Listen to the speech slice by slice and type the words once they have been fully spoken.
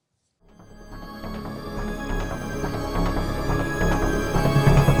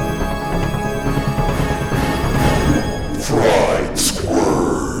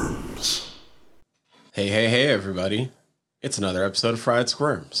Hey, everybody. It's another episode of Fried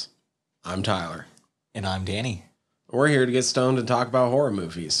Squirms. I'm Tyler. And I'm Danny. We're here to get stoned and talk about horror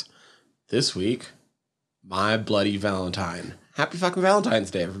movies. This week, My Bloody Valentine. Happy fucking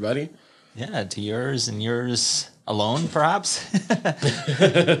Valentine's Day, everybody. Yeah, to yours and yours alone, perhaps.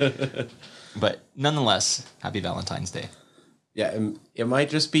 But nonetheless, happy Valentine's Day. Yeah, it might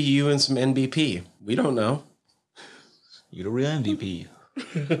just be you and some NBP. We don't know. You the real MVP.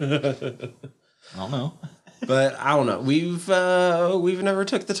 I don't know. But I don't know. We've never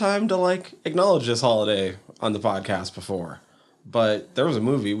took the time to acknowledge this holiday on the podcast before. But there was a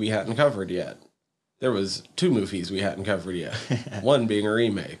movie we hadn't covered yet. There was two movies we hadn't covered yet. One being a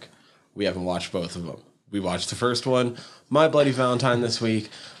remake. We haven't watched both of them. We watched the first one, My Bloody Valentine, this week.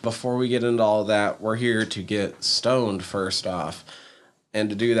 Before we get into all that, we're here to get stoned first off. And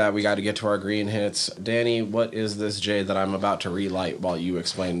to do that, we got to get to our green hits. Danny, what is this J that I'm about to relight while you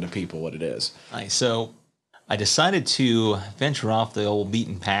explain to people what it is? Nice. So I decided to venture off the old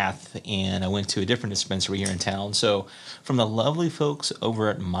beaten path, and I went to a different dispensary here in town. So from the lovely folks over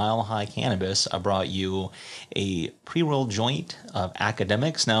at Mile High Cannabis, I brought you a pre-rolled joint of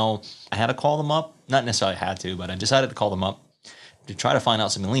Academics. Now, I had to call them up. Not necessarily had to, but I decided to call them up to try to find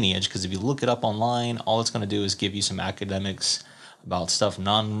out some lineage, because if you look it up online, all it's going to do is give you some academics about stuff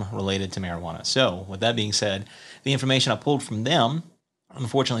non-related to marijuana. So with that being said, the information I pulled from them,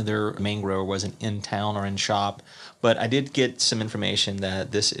 unfortunately, their main grower wasn't in town or in shop, but I did get some information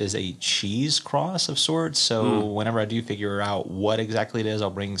that this is a cheese cross of sorts. So whenever I do figure out what exactly it is, I'll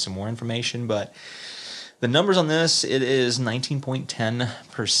bring some more information. But the numbers on this, it is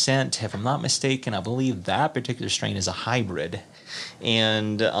 19.10%. If I'm not mistaken, I believe that particular strain is a hybrid.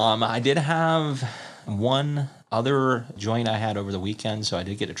 And I did have one other joint I had over the weekend, so I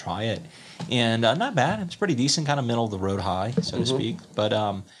did get to try it. And not bad. It's pretty decent, kind of middle of the road high, so to speak. But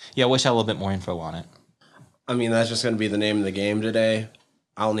yeah, I wish I had a little bit more info on it. I mean, that's just going to be the name of the game today.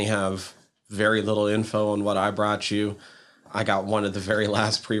 I only have very little info on what I brought you. I got one of the very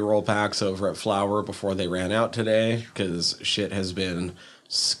last pre-roll packs over at Flower before they ran out today, because shit has been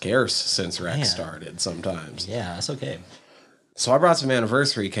scarce since Rex started sometimes. Yeah, that's okay. So I brought some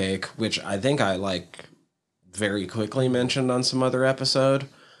anniversary cake, which I think I very quickly mentioned on some other episode.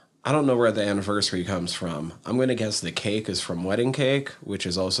 I don't know where the anniversary comes from. I'm going to guess the cake is from Wedding Cake, which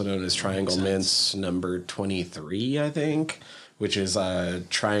is also known as Triangle Mints number 23, I think, which is a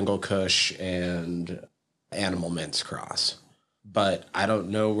Triangle Kush and Animal Mints cross. But I don't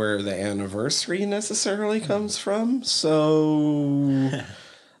know where the anniversary necessarily comes from, so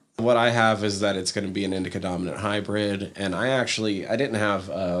what I have is that it's going to be an indica dominant hybrid, and I didn't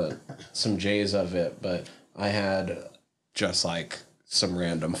have some J's of it, but I had just some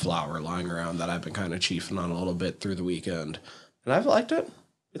random flower lying around that I've been kind of chiefing on a little bit through the weekend, and I've liked it.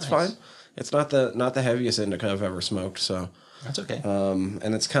 It's fine. It's not the heaviest indica I've ever smoked, so that's okay.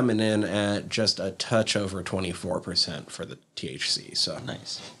 And it's coming in at just a touch over 24% for the THC. So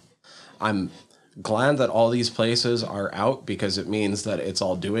nice. I'm glad that all these places are out, because it means that it's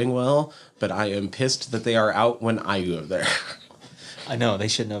all doing well, but I am pissed that they are out when I go there. I know, they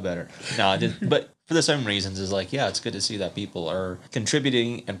should know better. No, but for the same reasons, is it's good to see that people are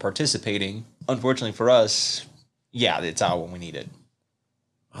contributing and participating. Unfortunately for us, it's out when we need it.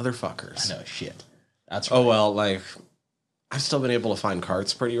 Motherfuckers. I know, shit. That's right. Oh, well, I've still been able to find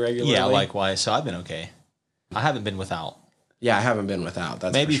carts pretty regularly. Yeah, likewise. So I've been okay. I haven't been without. Yeah, I haven't been without.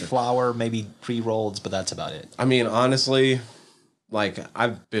 That's maybe for sure. Flour, maybe pre-rolls, but that's about it. I mean, honestly,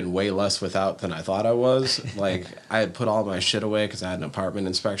 I've been way less without than I thought I was. I had put all my shit away because I had an apartment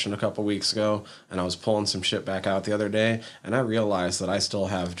inspection a couple weeks ago, and I was pulling some shit back out the other day, and I realized that I still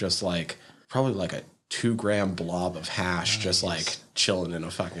have just probably a 2-gram blob of hash just chilling in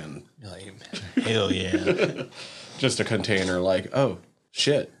a fucking hell yeah. Just a container, oh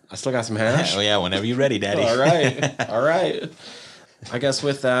shit, I still got some hash. Oh yeah, whenever you're ready, daddy. All right. I guess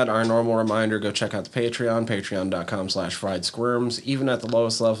with that, our normal reminder, go check out the Patreon, patreon.com/friedsquirms. Even at the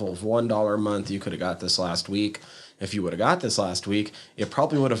lowest level of $1 a month, you could have got this last week. If you would have got this last week, it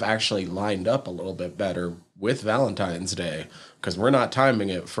probably would have actually lined up a little bit better with Valentine's Day, because we're not timing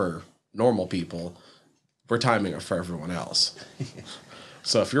it for normal people. We're timing it for everyone else.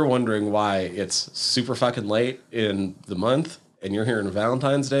 So if you're wondering why it's super fucking late in the month and you're hearing a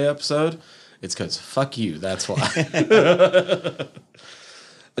Valentine's Day episode, it's because fuck you, that's why.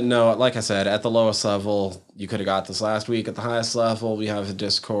 No, like I said, at the lowest level, you could have got this last week. At the highest level, we have the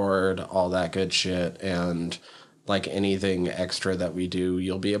Discord, all that good shit, and anything extra that we do,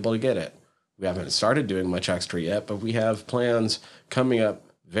 you'll be able to get it. We haven't started doing much extra yet, but we have plans coming up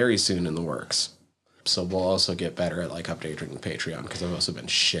very soon in the works. So we'll also get better at like updating the Patreon because I've also been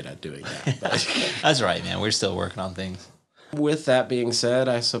shit at doing that. But That's right, man. We're still working on things. with that being said,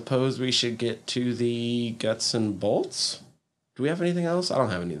 I suppose we should get to the guts and bolts. Do we have anything else? I don't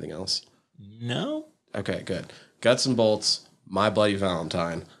have anything else. No? Okay, good. Guts and bolts, My Bloody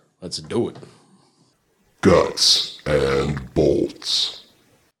Valentine. Let's do it. Guts and bolts.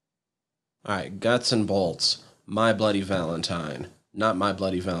 All right, Guts and Bolts, My Bloody Valentine. Not My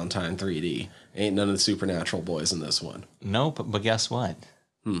Bloody Valentine 3D. Ain't none of the Supernatural boys in this one. Nope, but guess what?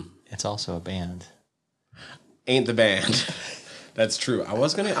 It's also a band. Ain't the band. That's true. I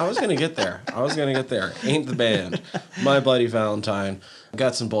was gonna get there. Ain't the band. My Bloody Valentine.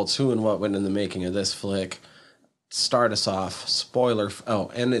 Guts and Bolts. Who and what went in the making of this flick? Start us off.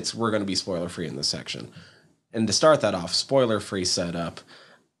 We're gonna be spoiler free in this section. And to start that off, spoiler free setup.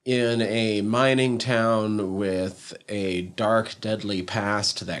 In a mining town with a dark, deadly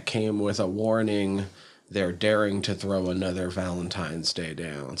past that came with a warning, they're daring to throw another Valentine's Day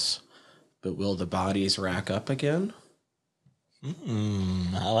dance. But will the bodies rack up again?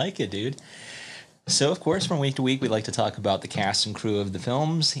 I like it, dude. So, of course, from week to week, we like to talk about the cast and crew of the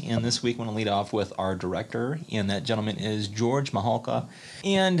films. And this week, we're going to lead off with our director. And that gentleman is George Mihalka.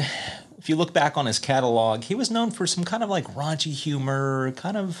 And if you look back on his catalog, he was known for some kind of like raunchy humor,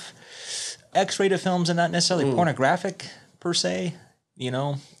 kind of X-rated films and not necessarily pornographic per se. You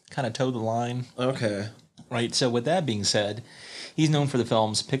know, kind of toe the line. Okay. Right. So with that being said, he's known for the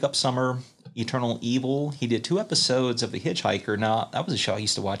films Pick Up Summer, Eternal Evil. He did 2 episodes of The Hitchhiker. Now, that was a show I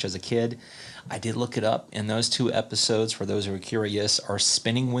used to watch as a kid. I did look it up, and those 2 episodes, for those who are curious, are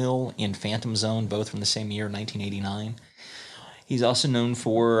Spinning Wheel and Phantom Zone, both from the same year, 1989. He's also known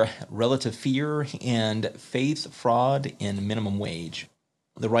for Relative Fear and Faith, Fraud, and Minimum Wage.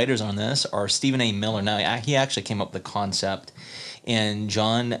 The writers on this are Stephen A. Miller. Now, he actually came up with the concept, and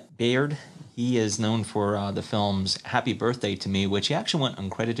John Bayard. He is known for the films Happy Birthday to Me, which he actually went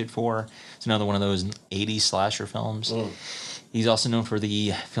uncredited for. It's another one of those 80s slasher films. He's also known for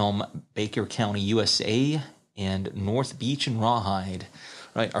the film Baker County, USA, and North Beach and Rawhide.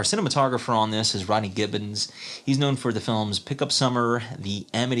 Right. Our cinematographer on this is Rodney Gibbons. He's known for the films Pick Up Summer, The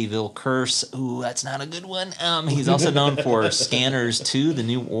Amityville Curse. Ooh, that's not a good one. He's also known for Scanners 2, The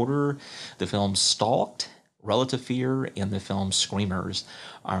New Order, the film Stalked, Relative Fear, and the film Screamers.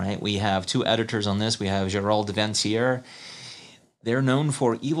 All right, we have 2 editors on this. We have Gerald Devancier. They're known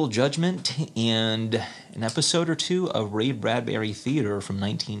for Evil Judgment and an episode or 2 of Ray Bradbury Theater from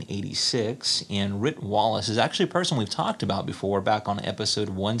 1986. And Rit Wallace is actually a person we've talked about before back on episode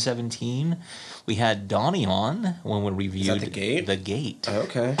 117. We had Donnie on when we reviewed The Gate? The Gate.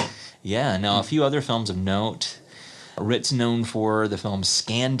 Okay. Yeah, now a few other films of note. Rit's known for the film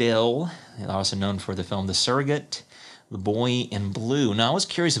Scandale. He's also known for the film The Surrogate, The Boy in Blue. Now, I was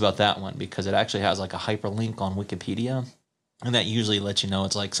curious about that one because it actually has like a hyperlink on Wikipedia. And that usually lets you know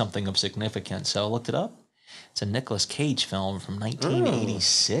it's like something of significance. So I looked it up. It's a Nicolas Cage film from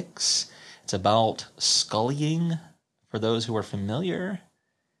 1986. It's about scullying, for those who are familiar.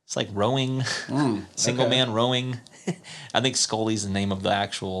 It's like rowing, single man rowing. I think Scully's the name of the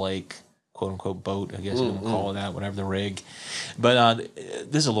actual, like, quote unquote boat, I guess you would call it that, whatever the rig. But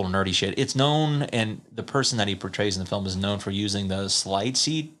this is a little nerdy shit. It's known, and the person that he portrays in the film is known for using the slide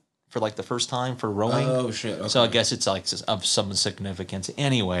seat for like the first time for rowing. Oh, shit. Okay. So I guess it's like of some significance.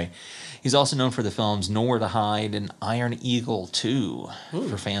 Anyway, he's also known for the films Nowhere to Hide and Iron Eagle 2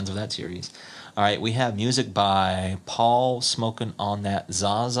 for fans of that series. All right, we have music by Paul Smoking on That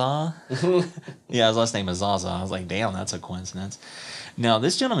Zaza. Yeah, his last name is Zaza. I was like, damn, that's a coincidence. Now,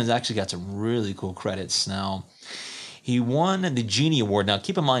 this gentleman's actually got some really cool credits. Now, he won the Genie Award. Now,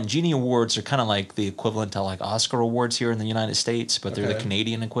 keep in mind, Genie Awards are kind of like the equivalent to like Oscar Awards here in the United States, but they're the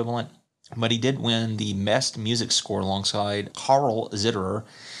Canadian equivalent. But he did win the Best Music Score alongside Carl Zitterer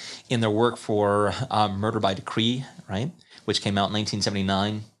in their work for Murder by Decree, right, which came out in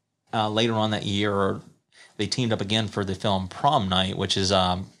 1979. Later on that year, they teamed up again for the film Prom Night, which is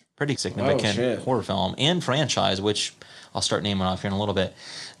a pretty significant horror film and franchise, which I'll start naming off here in a little bit.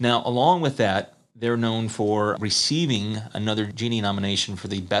 Now, along with that, they're known for receiving another Genie nomination for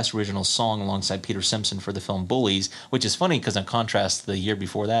the Best Original Song alongside Peter Simpson for the film Bullies, which is funny because in contrast, the year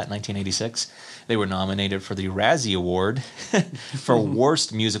before that, 1986, they were nominated for the Razzie Award for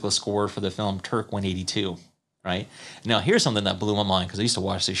Worst Musical Score for the film Turk 182, right? Now, here's something that blew my mind because I used to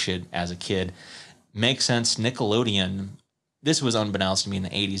watch this shit as a kid. Makes sense, Nickelodeon. This was unbeknownst to me in the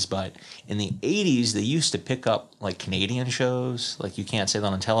 80s, but in the 80s, they used to pick up like Canadian shows, like You Can't Say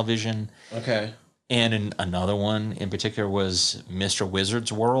That on Television. Okay. And another one in particular was Mr.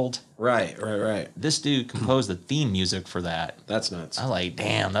 Wizard's World. Right. This dude composed the theme music for that. That's nuts. I was like,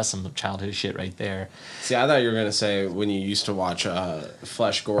 damn, that's some childhood shit right there. See, I thought you were going to say when you used to watch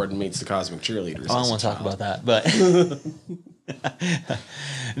Flesh Gordon Meets the Cosmic Cheerleaders. I don't want to talk about that, but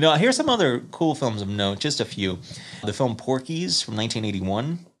no, here's some other cool films of note, just a few. The film Porky's from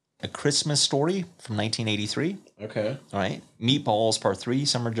 1981, A Christmas Story from 1983. Okay. All right. Meatballs Part 3,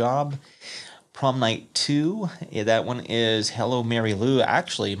 Summer Job. Prom Night 2, yeah, that one is Hello, Mary Lou.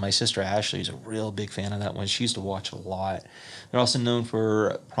 Actually, my sister Ashley is a real big fan of that one. She used to watch a lot. They're also known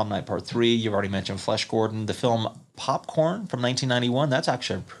for Prom Night Part 3. You've already mentioned Flesh Gordon. The film Popcorn from 1991. That's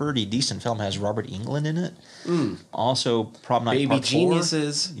actually a pretty decent film. It has Robert Englund in it. Also, Prom Night Part 4. Baby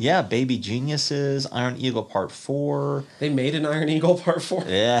Geniuses. Yeah, Baby Geniuses. Iron Eagle Part 4. They made an Iron Eagle Part 4.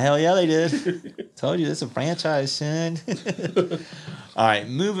 Yeah, hell yeah, they did. Told you, it's a franchise, son. All right,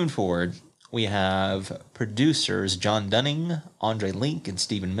 moving forward. We have producers John Dunning, Andre Link, and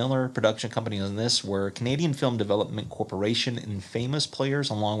Stephen Miller. Production company on this were Canadian Film Development Corporation and Famous Players,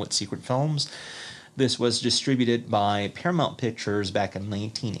 along with Secret Films. This was distributed by Paramount Pictures back in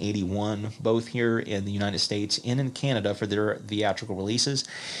 1981, both here in the United States and in Canada for their theatrical releases.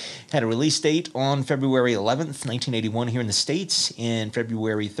 Had a release date on February 11th, 1981 here in the States, and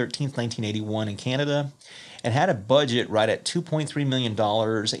February 13th, 1981 in Canada. It had a budget right at $2.3 million,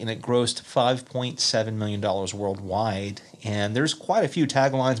 and it grossed $5.7 million worldwide. And there's quite a few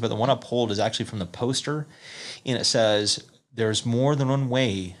taglines, but the one I pulled is actually from the poster, and it says, "There's more than one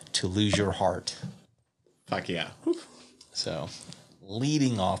way to lose your heart." Fuck yeah. So,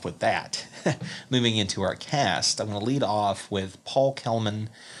 leading off with that, moving into our cast, I'm going to lead off with Paul Kellman,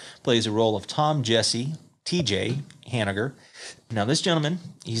 plays the role of Tom Jesse, TJ Hanniger. Now, this gentleman,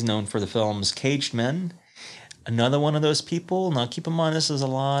 he's known for the films Caged Men. Another one of those people. Now, keep in mind, this is a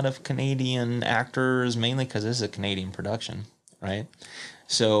lot of Canadian actors, mainly because this is a Canadian production, right?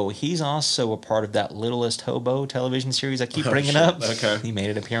 So he's also a part of that Littlest Hobo television series I keep bringing up. Okay. He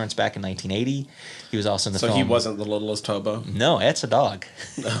made an appearance back in 1980. He was also in the film. So he wasn't the littlest hobo? No, it's a dog.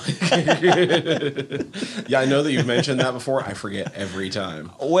 Yeah, I know that you've mentioned that before. I forget every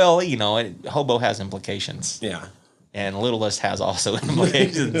time. Well, you know, hobo has implications. Yeah. And Littlest has also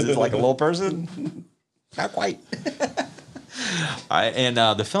implications. It's like a little person. Not quite. All right, and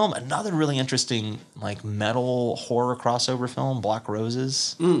the film, another really interesting like metal horror crossover film, Black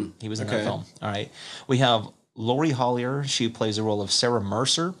Roses. He was in that film. All right, we have Lori Hollier. She plays the role of Sarah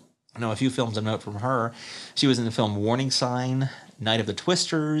Mercer. I know a few films of note from her. She was in the film Warning Sign, Night of the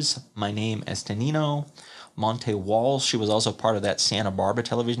Twisters, My Name is Tenino, Monte Walsh. She was also part of that Santa Barbara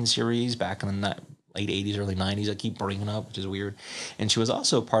television series back in the late 80s, early 90s. I keep bringing up, which is weird. And she was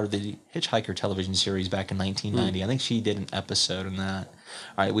also part of the Hitchhiker television series back in 1990. I think she did an episode in that.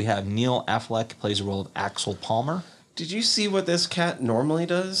 All right, we have Neil Affleck, plays the role of Axel Palmer. Did you see what this cat normally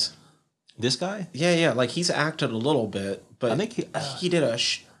does? This guy? Yeah. Like, he's acted a little bit, but I think he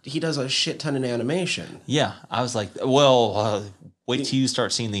does a shit ton in animation. Yeah, I was like, well, wait till you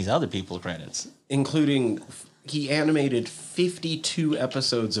start seeing these other people's credits. Including, he animated 52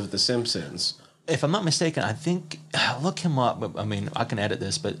 episodes of The Simpsons. If I'm not mistaken, I think, look him up. I mean, I can edit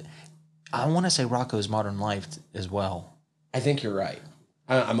this, but I want to say Rocko's Modern Life as well. I think you're right.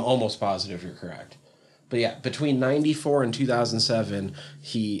 I'm almost positive you're correct. But yeah, between 94 and 2007,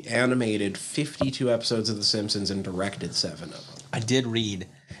 he animated 52 episodes of The Simpsons and directed 7 of them. I did read,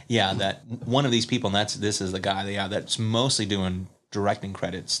 that one of these people, and this is the guy, that's mostly doing directing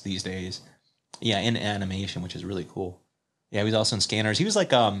credits these days. Yeah, in animation, which is really cool. Yeah, he was also in Scanners. He was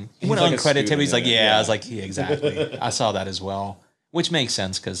like, he went like on credit too. He's like, yeah. I was like, yeah, exactly. I saw that as well, which makes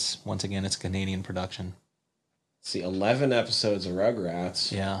sense because once again, it's a Canadian production. See, 11 episodes of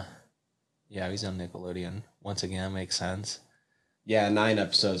Rugrats. Yeah, he's on Nickelodeon. Once again, makes sense. Yeah, 9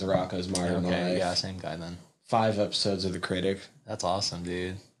 episodes of Rocko's Modern Life. Yeah, same guy then. 5 episodes of The Critic. That's awesome,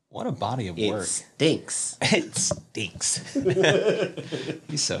 dude. What a body of work. Stinks. It stinks.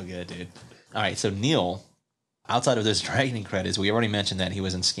 He's so good, dude. All right, so Neil, outside of those directing credits, we already mentioned that he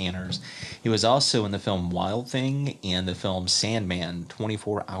was in Scanners. He was also in the film Wild Thing and the film Sandman,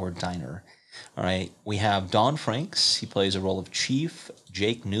 24-Hour Diner. All right, we have Don Franks. He plays the role of Chief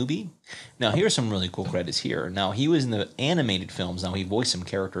Jake Newby. Now, here's some really cool credits here. Now, he was in the animated films. Now, he voiced some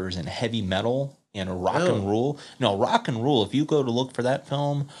characters in Heavy Metal and Rock and Rule. No, Rock and Rule, if you go to look for that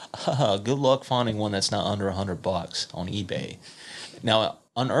film, good luck finding one that's not under $100 on eBay. Now,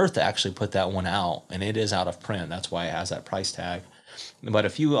 Unearthed actually put that one out, and it is out of print. That's why it has that price tag. But a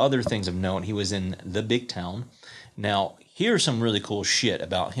few other things of note. He was in The Big Town. Now, here's some really cool shit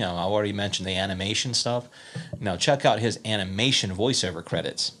about him. I already mentioned the animation stuff. Now, check out his animation voiceover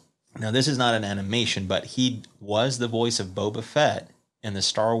credits. Now, this is not an animation, but he was the voice of Boba Fett in the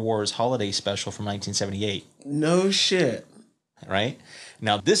Star Wars Holiday Special from 1978. No shit. Right?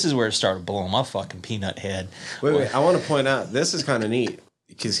 Now, this is where it started blowing my fucking peanut head. Wait. I want to point out, this is kind of neat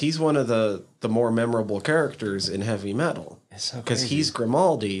because he's one of the more memorable characters in heavy metal. It's so Because crazy. he's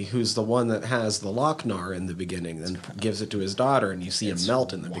Grimaldi, who's the one that has the Lochnar in the beginning, then gives it to his daughter, and you see him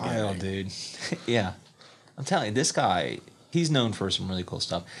melt in the Wild, beginning. dude. Yeah. I'm telling you, this guy, he's known for some really cool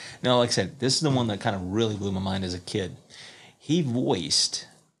stuff. Now, like I said, this is the one that kind of really blew my mind as a kid. He voiced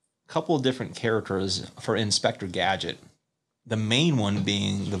a couple of different characters for Inspector Gadget. The main one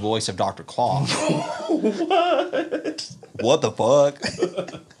being the voice of Dr. Claw. What the fuck?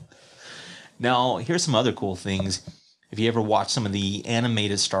 Now, here's some other cool things. If you ever watched some of the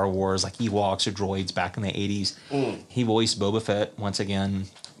animated Star Wars, like Ewoks or droids back in the 80s, he voiced Boba Fett once again,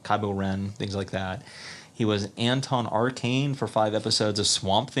 Kylo Ren, things like that. He was Anton Arcane for 5 episodes of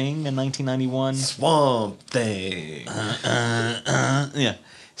Swamp Thing in 1991. Swamp Thing. Yeah.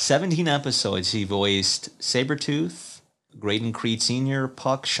 17 episodes he voiced Sabretooth, Graydon Creed Sr.,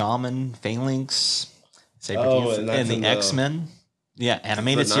 Puck, Shaman, Phalanx, Sabretooth, and that's and in the the- X-Men. Yeah,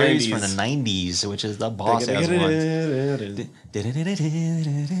 animated The series 90s. from the 90s, which is the boss-ass one.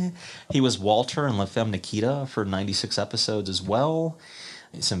 He was Walter in La Femme Nikita for 96 episodes as well.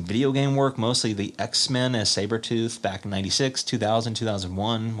 Some video game work, mostly the X-Men as Sabretooth back in 96, 2000,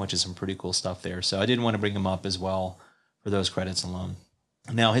 2001, which is some pretty cool stuff there. So I did want to bring him up as well for those credits alone.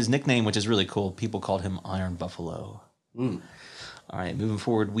 Now, his nickname, which is really cool, people called him Iron Buffalo. All right, moving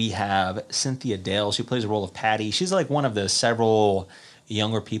forward, we have Cynthia Dale. She plays the role of Patty. She's like one of the several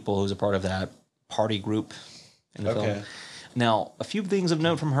younger people who's a part of that party group in the film. Now, a few things of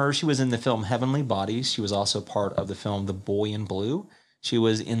note from her. She was in the film Heavenly Bodies. She was also part of the film The Boy in Blue. She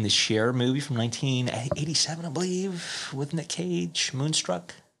was in the Cher movie from 1987, I believe, with Nick Cage,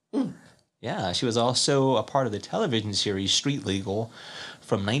 Moonstruck. Yeah, she was also a part of the television series Street Legal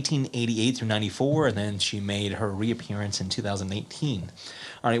from 1988 through 94, and then she made her reappearance in 2018.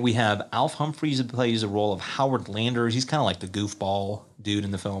 All right, we have Alf Humphreys, who plays the role of Howard Landers. He's kind of like the goofball dude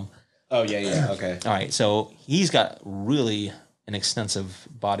in the film. Oh, yeah, okay. All right, so he's got really an extensive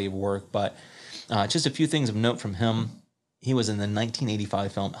body of work, but just a few things of note from him. He was in the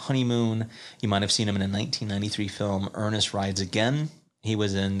 1985 film Honeymoon. You might have seen him in a 1993 film Ernest Rides Again. He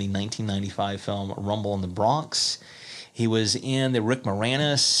was in the 1995 film Rumble in the Bronx. He was in the Rick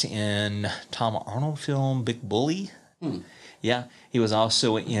Moranis and Tom Arnold film Big Bully. Yeah, he was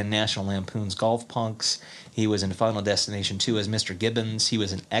also in National Lampoon's Golf Punks. He was in Final Destination 2 as Mr. Gibbons. He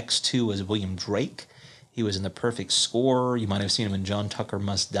was in X2 as William Drake. He was in The Perfect Score. You might have seen him in John Tucker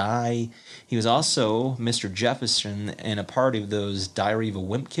Must Die. He was also Mr. Jefferson in a part of those Diary of a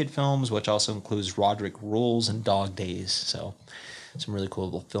Wimp Kid films, which also includes Roderick Rules and Dog Days. So some really cool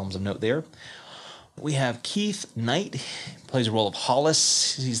little films of note there. We have Keith Knight. He plays the role of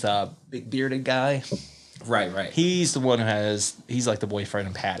Hollis. He's the big bearded guy. Right. He's the one who he's like the boyfriend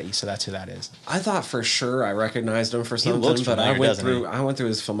of Patty, so that's who that is. I thought for sure I recognized him for something, looks but familiar, I went doesn't through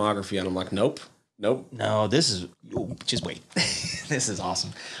his filmography and I'm like, nope. No, this is... just wait. This is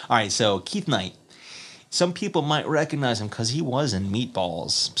awesome. All right, so Keith Knight. Some people might recognize him because he was in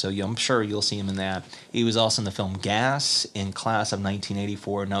Meatballs, so I'm sure you'll see him in that. He was also in the film Gas in Class of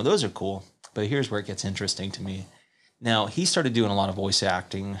 1984. Now, those are cool, but here's where it gets interesting to me. Now, he started doing a lot of voice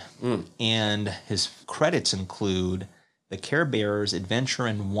acting, and his credits include The Care Bears Adventure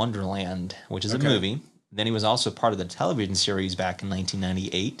in Wonderland, which is a movie. Then he was also part of the television series back in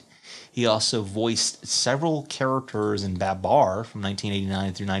 1998. He also voiced several characters in Babar from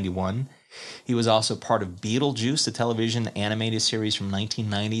 1989 through 91. He was also part of Beetlejuice, the television animated series from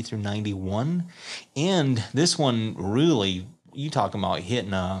 1990 through 91. And this one really, you talking about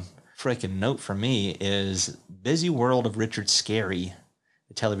hitting a freaking note for me, is Busy World of Richard Scarry,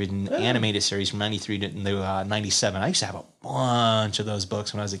 the television animated series from 93 to 97. I used to have a bunch of those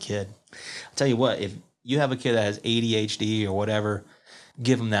books when I was a kid. I'll tell you what, if you have a kid that has ADHD or whatever,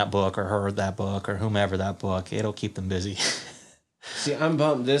 give them that book or her that book or whomever that book. It'll keep them busy. See, I'm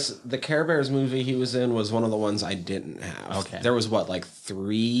bummed. The Care Bears movie he was in was one of the ones I didn't have. Okay. There was,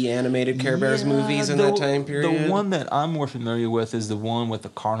 3 animated Care Bears movies in that time period? The one that I'm more familiar with is the one with the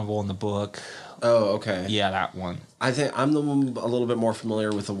carnival in the book. Oh, okay. Yeah, that one. I think I'm the one a little bit more familiar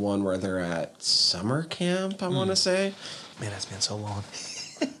with the one where they're at summer camp, I want to say. Man, that's been so long.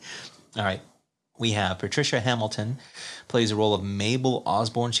 All right. We have Patricia Hamilton, plays the role of Mabel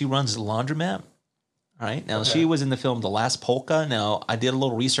Osborne. She runs the laundromat. All right. Now, she was in the film The Last Polka. Now, I did a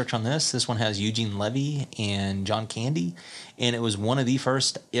little research on this. This one has Eugene Levy and John Candy. And it was one of the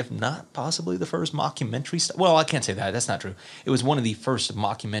first, if not possibly the first mockumentary. Well, I can't say that. That's not true. It was one of the first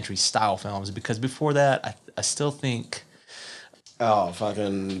mockumentary style films because before that, I still think. Oh,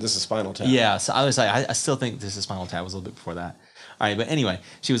 fucking, This Is Spinal Tap. Yeah. So I was like, I still think This Is Spinal Tap was a little bit before that. All right. But anyway,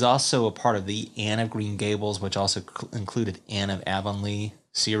 she was also a part of the Anne of Green Gables, which also included Anne of Avonlea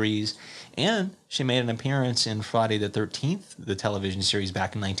series. And she made an appearance in Friday the 13th, the television series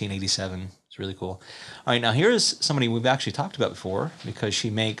back in 1987. It's really cool. All right, now here's somebody we've actually talked about before because she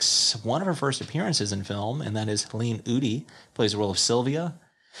makes one of her first appearances in film, and that is Helene Udy, plays the role of Sylvia.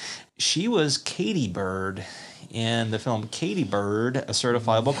 She was Katie Bird in the film Katie Bird, A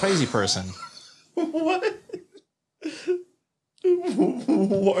Certifiable Crazy Person. What?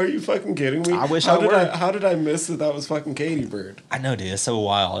 Are you fucking kidding me? I wish I were. How did I miss that was fucking Katie Bird? I know, dude. It's so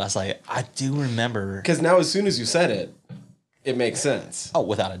wild. I was like, I do remember. Because now as soon as you said it, it makes sense. Oh,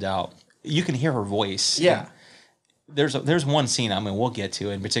 without a doubt. You can hear her voice. Yeah. There's one scene, I mean, we'll get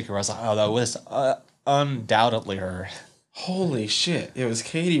to in particular. I was like, oh, that was undoubtedly her. Holy shit. It was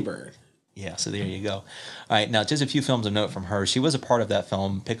Katie Bird. Yeah, so there you go. All right, now just a few films of note from her. She was a part of that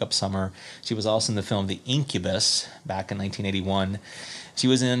film, Pick Up Summer. She was also in the film The Incubus back in 1981. She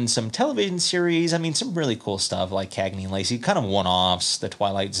was in some television series. I mean, some really cool stuff like Cagney and Lacey, kind of one-offs, The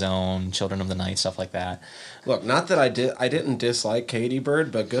Twilight Zone, Children of the Night, stuff like that. Look, not that I didn't dislike Katie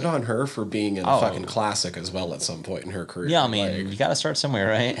Bird, but good on her for being in a fucking classic as well at some point in her career. Yeah, I mean, you got to start somewhere,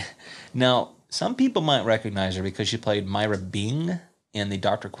 right? Now, some people might recognize her because she played Myra Bing in the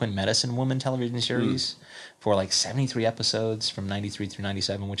Dr. Quinn Medicine Woman television series for like 73 episodes from 93 through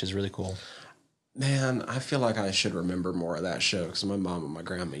 97, which is really cool. Man, I feel like I should remember more of that show because my mom and my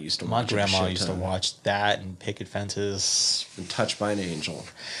grandma used to watch it. My grandma used to watch that and Picket Fences. And Touched by an Angel.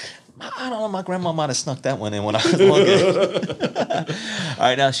 I don't know, my grandma might have snuck that one in when I was little. All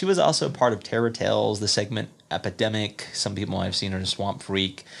right, now she was also part of Terror Tales, the segment Epidemic. Some people might have seen her in Swamp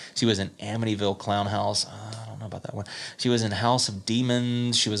Freak. She was in Amityville Clown House. I don't know about that one. She was in House of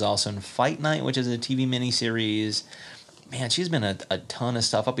Demons. She was also in Fight Night, which is a TV miniseries. Man, she's been a ton of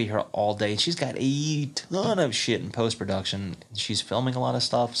stuff. I'll be here all day. She's got a ton of shit in post-production. She's filming a lot of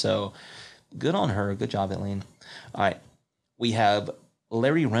stuff, so good on her. Good job, Eileen. All right, we have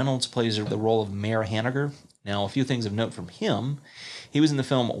Larry Reynolds plays the role of Mayor Hanniger. Now, a few things of note from him. He was in the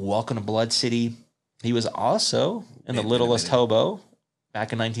film Welcome to Blood City. He was also in The Littlest Hobo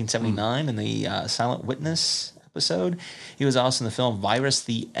back in 1979 in the Silent Witness episode. He was also in the film Virus: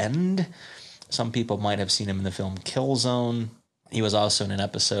 The End. Some people might have seen him in the film Killzone. He was also in an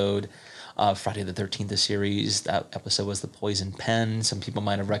episode of Friday the 13th, the series. That episode was The Poison Pen. Some people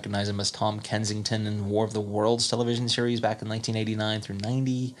might have recognized him as Tom Kensington in War of the Worlds television series back in 1989 through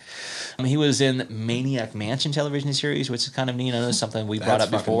 90. He was in Maniac Mansion television series, which is kind of neat. I know something we brought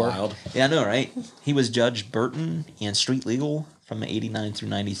up before. Wild. Yeah, I know, right? He was Judge Burton in Street Legal from 89 through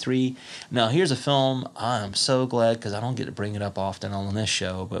 93. Now, here's a film I'm so glad because I don't get to bring it up often on this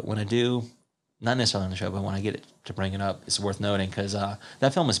show, but when I do, not necessarily on the show, but when I get to bring it up, it's worth noting because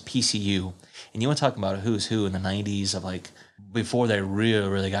that film is PCU. And you want to talk about a who's who in the 90s of like before they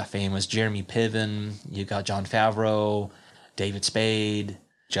really got famous. Jeremy Piven, you got Jon Favreau, David Spade,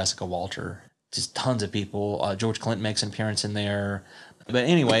 Jessica Walter. Just tons of people. George Clinton makes an appearance in there. But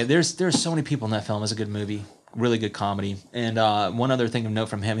anyway, there's so many people in that film. It's a good movie. Really good comedy. And one other thing of note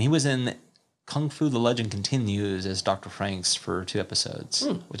from him, he was in Kung Fu: The Legend Continues as Dr. Franks for 2 episodes,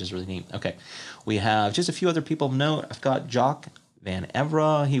 which is really neat. Okay, we have just a few other people of note. I've got Jock Van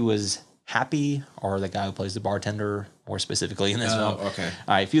Evra. He was Happy, or the guy who plays the bartender, more specifically in this film. Okay.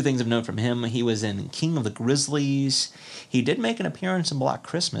 All right, a few things of note from him. He was in King of the Grizzlies. He did make an appearance in Black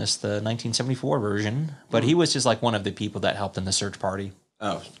Christmas, the 1974 version, but he was just like one of the people that helped in the search party.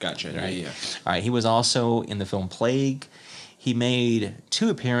 Oh, gotcha. Right. Yeah. All right, he was also in the film Plague. He made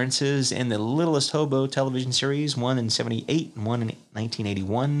 2 appearances in the Littlest Hobo television series, one in 78 and one in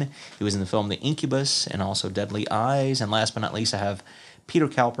 1981. He was in the film The Incubus and also Deadly Eyes. And last but not least, I have Peter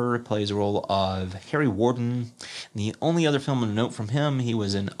Cowper, plays the role of Harry Warden. The only other film of note from him, he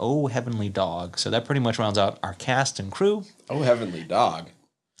was in Oh Heavenly Dog. So that pretty much rounds out our cast and crew. Oh Heavenly Dog.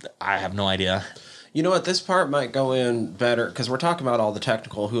 I have no idea. You know what? This part might go in better because we're talking about all the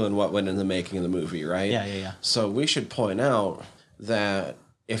technical who and what went in the making of the movie, right? Yeah. So we should point out that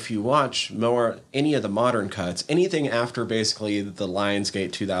if you watch any of the modern cuts, anything after basically the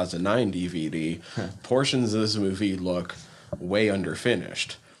Lionsgate 2009 DVD, portions of this movie look way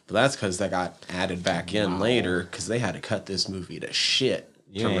underfinished. But that's because they got added back in later because they had to cut this movie to shit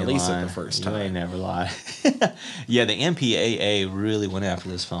to release it the first time. You ain't never lie. Yeah, the MPAA really went after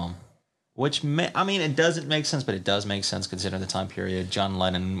this film. Which, it doesn't make sense, but it does make sense considering the time period. John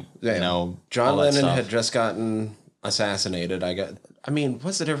Lennon, John Lennon had just gotten assassinated.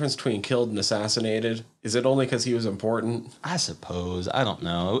 What's the difference between killed and assassinated? Is it only because he was important? I suppose. I don't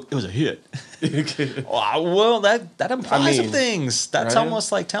know. It was a hit. Well, that implies some things. That's right?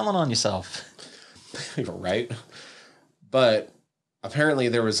 almost like telling on yourself. Right. But apparently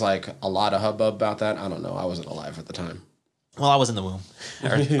there was like a lot of hubbub about that. I don't know. I wasn't alive at the time. Well, I was in the womb.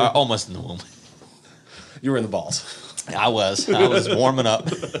 Or almost in the womb. You were in the balls. I was warming up.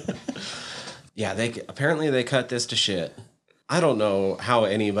 Yeah, they cut this to shit. I don't know how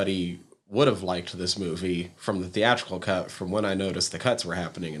anybody would have liked this movie from the theatrical cut from when I noticed the cuts were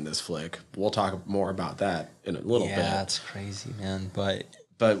happening in this flick. We'll talk more about that in a little bit. Yeah, that's crazy, man. But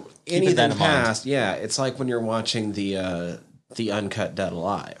anything past, it's like when you're watching the uncut Dead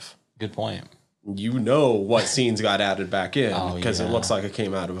Alive. Good point. You know what scenes got added back in because it looks like it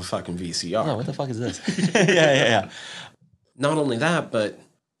came out of a fucking VCR. Oh, what the fuck is this? yeah. Not only that, but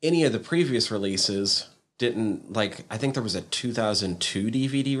any of the previous releases didn't, I think there was a 2002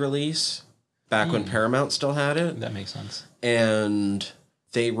 DVD release back when Paramount still had it. That makes sense. And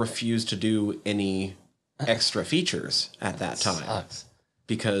they refused to do any extra features at that time. Sucks.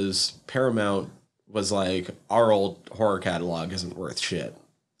 Because Paramount was like, our old horror catalog isn't worth shit.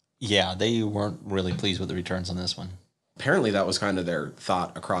 Yeah, they weren't really pleased with the returns on this one. Apparently that was kind of their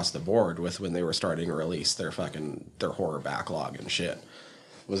thought across the board with when they were starting to release their horror backlog and shit.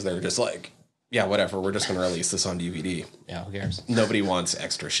 Was they're just like, yeah, whatever, we're just going to release this on DVD. Yeah, who cares? Nobody wants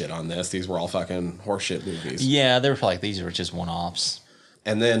extra shit on this. These were all fucking horseshit movies. Yeah, they were like, these were just one-offs.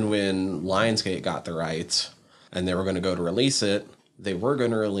 And then when Lionsgate got the rights and they were going to go to release it, they were going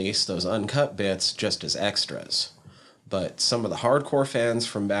to release those uncut bits just as extras. But some of the hardcore fans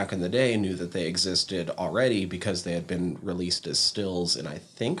from back in the day knew that they existed already because they had been released as stills in, I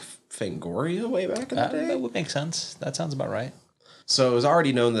think, Fangoria way back in the day. That would make sense. That sounds about right. So it was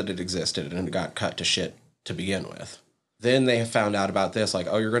already known that it existed and it got cut to shit to begin with. Then they found out about this, like,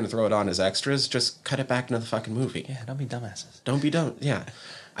 oh, you're going to throw it on as extras? Just cut it back into the fucking movie. Yeah, don't be dumbasses. Don't be dumb. Yeah.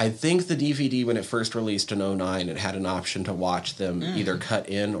 I think the DVD, when it first released in 2009, it had an option to watch them either cut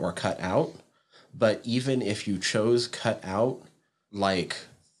in or cut out. But even if you chose cut out,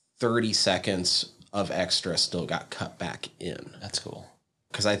 30 seconds of extra still got cut back in. That's cool.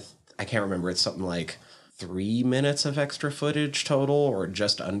 Because I can't remember. It's something like 3 minutes of extra footage total or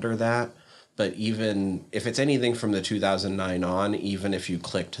just under that. But even if it's anything from the 2009 on, even if you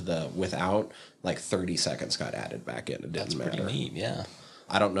clicked the without, 30 seconds got added back in. It didn't matter. That's pretty neat, yeah.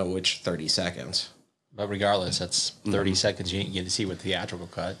 I don't know which 30 seconds. But regardless, that's 30 seconds you didn't get to see with the theatrical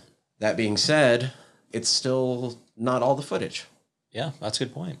cut. That being said, it's still not all the footage. Yeah, that's a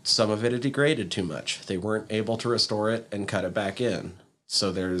good point. Some of it had degraded too much. They weren't able to restore it and cut it back in.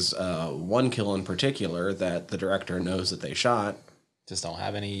 So there's one kill in particular that the director knows that they shot. Just don't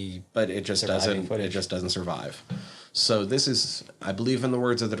have any. But it just doesn't. Footage. It just doesn't survive. So this is, I believe, in the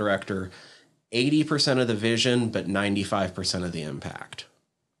words of the director, 80% of the vision, but 95% of the impact.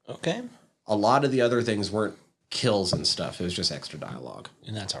 Okay. A lot of the other things weren't kills and stuff. It was just extra dialogue.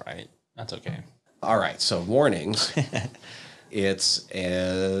 And that's all right. That's okay. All right. So warnings. It's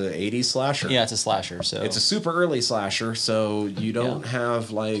a 80s slasher. Yeah, it's a slasher. So it's a super early slasher. So you don't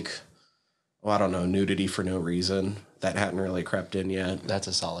have I don't know, nudity for no reason. That hadn't really crept in yet. That's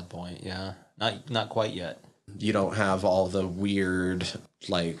a solid point. Yeah, not quite yet. You don't have all the weird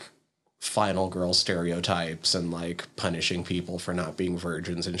final girl stereotypes and punishing people for not being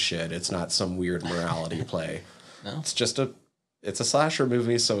virgins and shit. It's not some weird morality play. No, it's just it's a slasher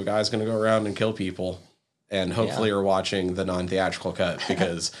movie. So a guy's gonna go around and kill people. And hopefully you're watching the non-theatrical cut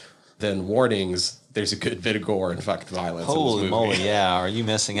because then warnings, there's a good bit of gore and fucking violence in this movie. Holy moly, yeah. Are you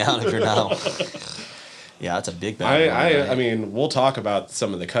missing out if you're not? Yeah, that's a big bad I mean, we'll talk about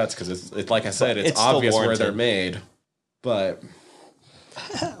some of the cuts because it's like I said, it's obvious where they're made. But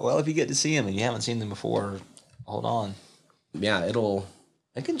well, if you get to see them and you haven't seen them before, hold on. Yeah,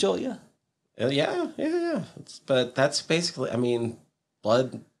 it can jolt you. Yeah. But that's basically,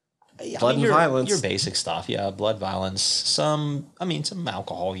 blood and violence. Your basic stuff, yeah. Blood, violence, some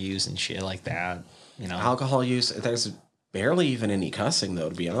alcohol use and shit like that. Alcohol use. There's barely even any cussing, though,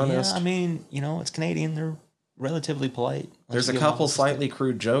 to be honest. Yeah, it's Canadian. They're relatively polite. There's a couple slightly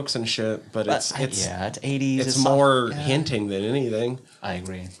crude jokes and shit, but it's 80s. It's more hinting than anything. I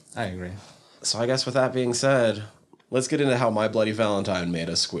agree. So I guess with that being said, let's get into how My Bloody Valentine made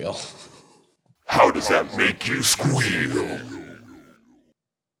us squeal. How does that make you squeal?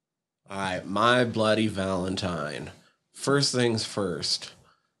 All right, My Bloody Valentine. First things first.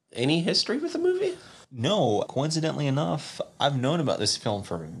 Any history with the movie? No, coincidentally enough, I've known about this film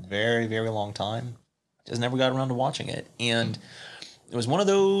for a very, very long time. Just never got around to watching it. And it was one of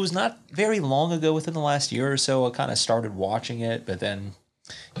those not very long ago, within the last year or so, I kind of started watching it, but then,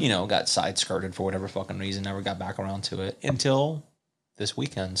 got side skirted for whatever fucking reason, never got back around to it until this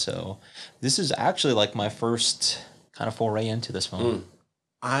weekend. So this is actually like my first kind of foray into this film.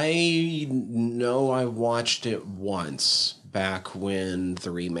 I know I watched it once back when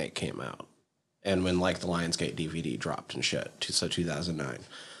the remake came out and when like the Lionsgate DVD dropped and shit. So 2009.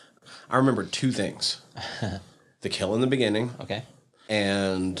 I remember two things. The kill in the beginning. Okay.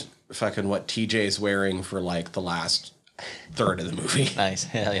 And fucking what TJ's wearing for like the last third of the movie. Nice.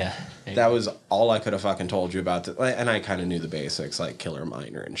 Hell yeah. That was all I could have fucking told you about. And I kind of knew the basics, like Killer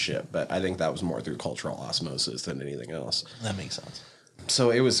Minor and shit. But I think that was more through cultural osmosis than anything else. That makes sense.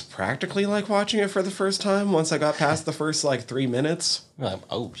 So it was practically like watching it for the first time once I got past the first like 3 minutes. You're like,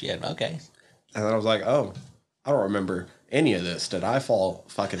 oh, shit, okay. And then I was like, oh, I don't remember any of this. Did I fall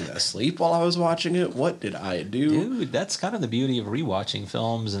fucking asleep while I was watching it? What did I do? Dude, that's kind of the beauty of rewatching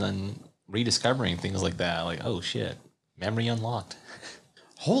films and then rediscovering things like that. Like, oh, shit, memory unlocked.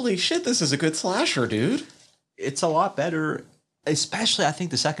 Holy shit, this is a good slasher, dude. It's a lot better, especially, I think,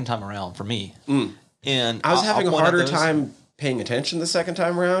 the second time around for me. And I was having a point out harder those- time paying attention the second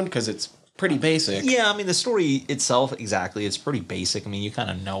time around because it's pretty basic. Yeah, I mean, the story itself, exactly, it's pretty basic. I mean, you kind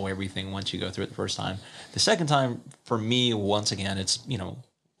of know everything once you go through it the first time. The second time, for me, once again, it's,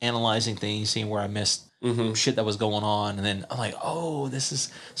 analyzing things, seeing where I missed shit that was going on. And then I'm like, oh,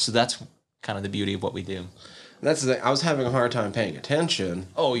 so that's kind of the beauty of what we do. That's the thing. I was having a hard time paying attention.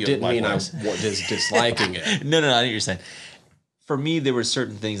 Oh, yeah, Didn't mean I likewise. was disliking it. No, I know what you're saying. For me, there were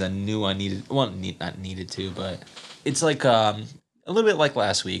certain things I knew I needed. Well, not needed to, but it's like a little bit like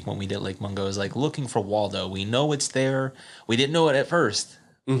last week when we did Lake Mungo. Is like looking for Waldo. We know it's there. We didn't know it at first,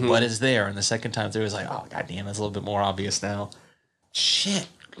 but it's there. And the second time through, it was like, oh, goddamn, it's a little bit more obvious now. Shit.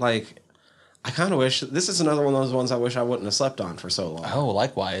 Like, I kind of wish... This is another one of those ones I wish I wouldn't have slept on for so long. Oh,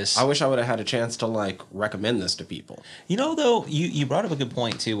 likewise. I wish I would have had a chance to, like, recommend this to people. Though, you brought up a good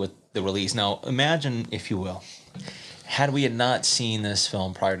point, too, with the release. Now, imagine, if you will, had we had not seen this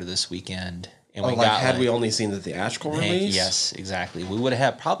film prior to this weekend... And we had we only seen the theatrical release? Yes, exactly. We would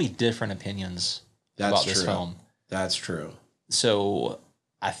have had probably different opinions about this film. That's true. So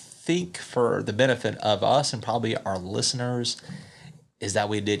I think for the benefit of us and probably our listeners is that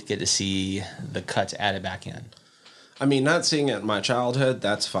we did get to see the cuts added back in. I mean, not seeing it in my childhood,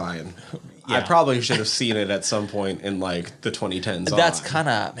 that's fine. Yeah. I probably should have seen it at some point in, like, the 2010s. That's kind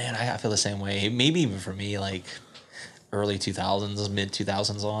of, man, I feel the same way. Maybe even for me, like... early 2000s, mid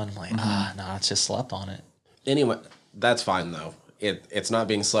 2000s on. I'm like, it's just slept on it. Anyway, that's fine, though. It's not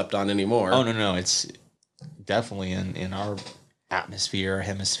being slept on anymore. Oh, no. It's definitely in our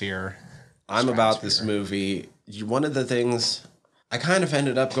hemisphere. I'm about this movie. One of the things... I kind of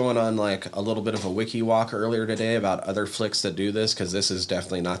ended up going on, like, a little bit of a wiki walk earlier today about other flicks that do this, because this is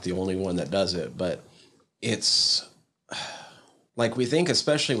definitely not the only one that does it, but it's... Like, we think,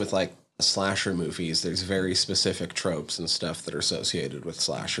 especially with, like, slasher movies, there's very specific tropes and stuff that are associated with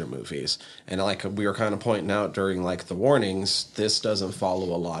slasher movies, and like we were kind of pointing out during like the warnings, this doesn't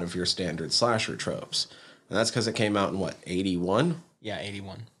follow a lot of your standard slasher tropes, and that's because it came out in what, 81? Yeah,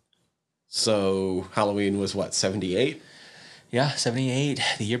 81. So Halloween was what, 78? Yeah, 78.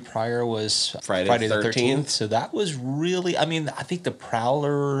 The year prior was Friday the 13th. So that was really, I mean, I think the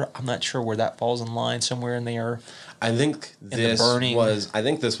Prowler, I'm not sure where that falls in line, somewhere in there. I think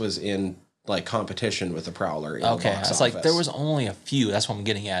this was in like competition with the Prowler in the box it's office. like there was only a few. That's what I'm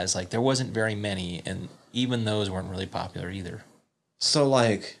getting at. It's like there wasn't very many, and even those weren't really popular either. So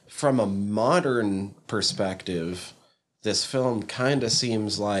like from a modern perspective, this film kind of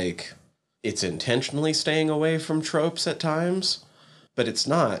seems like it's intentionally staying away from tropes at times, but it's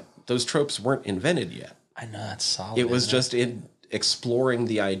not. Those tropes weren't invented yet. I know, that's solid. It was just in exploring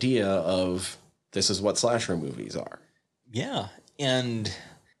the idea of this is what slasher movies are. Yeah, and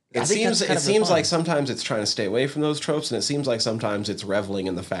it seems like sometimes it's trying to stay away from those tropes, and it seems like sometimes it's reveling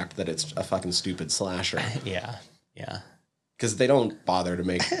in the fact that it's a fucking stupid slasher. Yeah. Because they don't bother to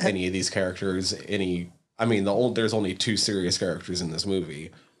make any of these characters any... I mean, there's only two serious characters in this movie.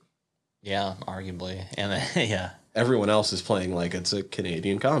 Yeah, arguably. And yeah. Everyone else is playing like it's a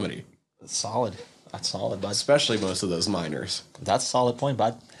Canadian comedy. That's solid, bud. Especially most of those minors. That's a solid point,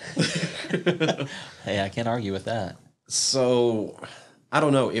 bud. Hey, I can't argue with that. So, I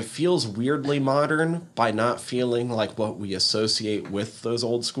don't know. It feels weirdly modern by not feeling like what we associate with those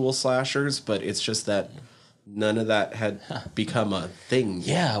old school slashers, but it's just that none of that had become a thing yet.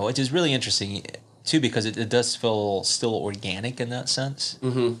 Yeah, which is really interesting, too, because it does feel still organic in that sense.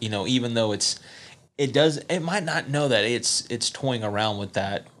 Mm-hmm. Even though it's It does. It might not know that it's toying around with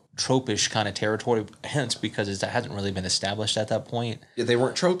that tropish kind of territory, hence because it hasn't really been established at that point. Yeah, they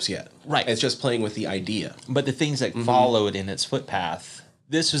weren't tropes yet. Right. It's just playing with the idea. But the things that followed in its footpath,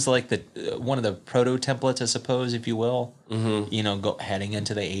 this was like the one of the proto templates, I suppose, if you will. Mm-hmm. You know, heading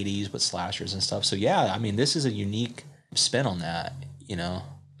into the 80s with slashers and stuff. So yeah, I mean, this is a unique spin on that. You know,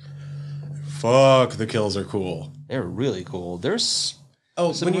 Fuck, the kills are cool. they're really cool. There's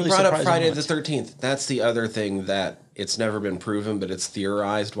Oh, some when you really brought up surprising Friday moments. the 13th, that's the other thing that it's never been proven, but it's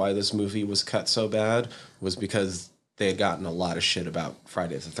theorized why this movie was cut so bad was because they had gotten a lot of shit about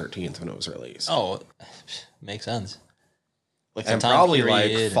Friday the 13th when it was released. Oh, makes sense. Like the and time probably period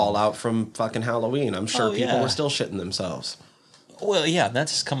like and- fallout from fucking Halloween. I'm sure Oh, people yeah. were still shitting themselves. Well, yeah,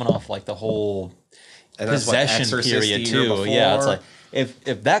 that's just coming off like the whole And that's what possession Exorcist period the year too. Yeah, it's before. like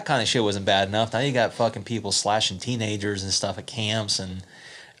if that kind of shit wasn't bad enough, now you got fucking people slashing teenagers and stuff at camps, and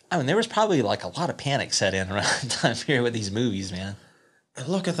I mean there was probably like a lot of panic set in around that time period with these movies, man. And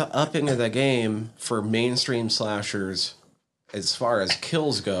look at the upping of the game for mainstream slashers as far as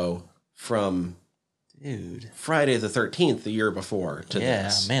kills go from Dude, Friday the 13th the year before to yeah,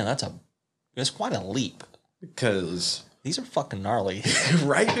 this. man, that's quite a leap. Because, These are fucking gnarly.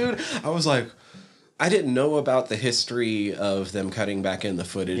 right, dude? I was like, I didn't know about the history of them cutting back in the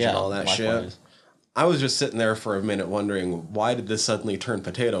footage Yeah, and all that shit. likewise. I was just sitting there for a minute wondering, why did this suddenly turn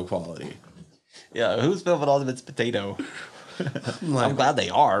potato quality? Yeah, who's filming all of its potato? I'm glad they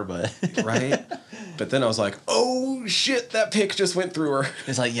are, but Right? But then I was like, oh shit, that pick just went through her.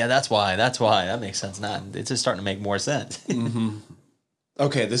 it's like, yeah, that's why. That makes sense. Not, it's just starting to make more sense.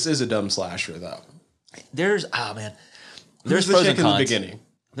 Okay, this is a dumb slasher, though. There's man, there's Who's the pros chick and in the cons. beginning?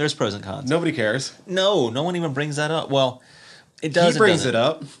 There's pros and cons. Nobody cares. No one even brings that up. Well, it does. He brings doesn't. it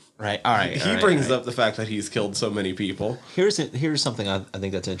up. Right. All right. He brings up the fact that he's killed so many people. Here's something I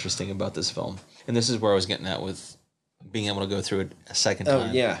think that's interesting about this film, and this is where I was getting at with being able to go through it a second Oh,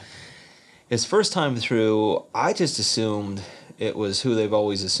 time. yeah. His first time through, I just assumed it was who they've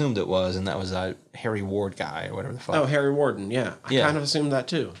always assumed it was, and that was that Harry Ward guy or whatever the fuck. Oh, Harry Warden, yeah. I Yeah. kind of assumed that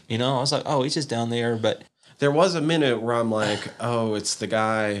too. You know, I was like, oh, he's just down there, but There was a minute where I'm like, oh, it's the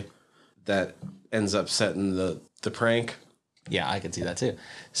guy that ends up setting the prank. yeah, I could see that too.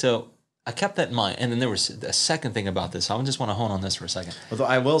 So I kept that in mind, and then there was a second thing about this. I just want to hone on this for a second. Although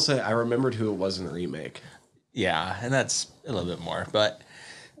I will say, I remembered who it was in the remake. Yeah, and that's a little bit more. But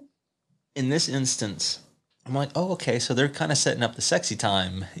in this instance, I'm like, oh, okay, so they're kind of setting up the sexy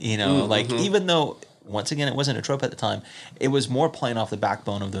time, you know, like even though, once again, it wasn't a trope at the time, it was more playing off the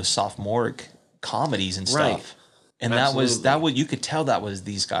backbone of those sophomoric comedies and stuff. Right. And Absolutely. that was you could tell that was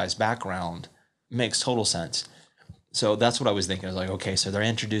these guys' background. Makes total sense. So that's what I was thinking. I was like, okay, so they're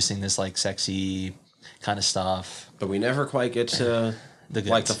introducing this like sexy kind of stuff. But we never quite get to The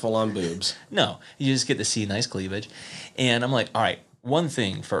like the goods. full-on boobs. No, you just get to see nice cleavage. And I'm like, all right, one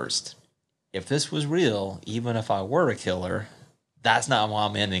thing first. If this was real, even if I were a killer, that's not how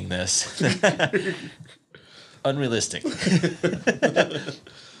I'm ending this. Unrealistic. All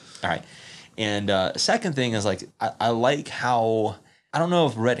right. And second thing is like, I like how, I don't know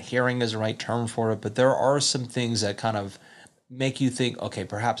if red herring is the right term for it, but there are some things that kind of make you think, okay,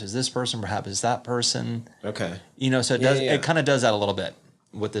 perhaps it's this person, perhaps it's that person. Okay. You know, so it Yeah, does. yeah. It kind of does that a little bit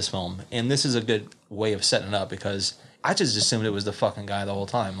with this film, and this is a good way of setting it up because I just assumed it was the fucking guy the whole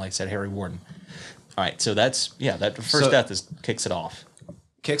time, like I said, Harry Warden. All right, so that's that first So- death kicks it off.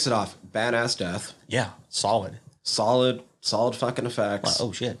 Kicks it off. Badass death. Yeah, solid. Solid fucking effects.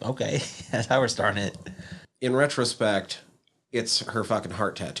 Oh shit. Okay, that's how we're starting it. In retrospect, it's her fucking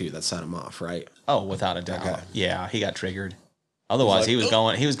heart tattoo that set him off, right? Oh, without a doubt. Okay. Yeah, he got triggered. Otherwise, like, he was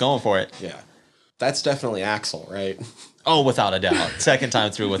going. He was going for it. Yeah. That's definitely Axel, right? Oh, without a doubt. Second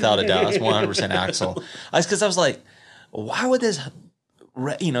time through, without a doubt. It's 100% Axel. Because I was like, why would this,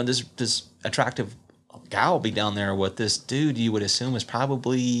 this attractive gal be down there with this dude you would assume is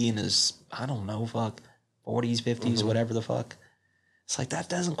probably in his, I don't know, 40s, 50s, whatever the fuck. It's like, that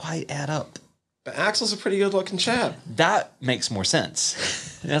doesn't quite add up. But Axel's a pretty good looking chap. That makes more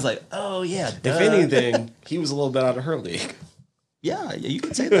sense. And I was like, oh, yeah. Duh. If anything, he was a little bit out of her league. Yeah, you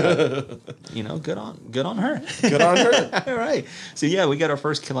can say that. Good on her. Good on her. All right. So yeah, we got our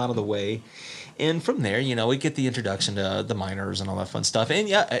first kill out of the way. And from there, we get the introduction to the miners and all that fun stuff. And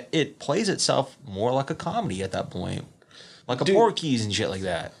yeah, it plays itself more like a comedy at that point. Like a Dude. Porky's and shit like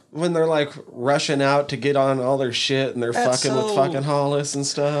that. When they're like rushing out to get on all their shit and they're That's fucking with so- fucking Hollis and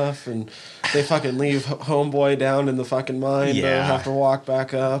stuff and they fucking leave homeboy down in the fucking mine. Yeah. They'll have to walk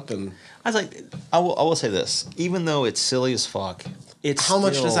back up and I was like, I will say this. Even though it's silly as fuck, it's how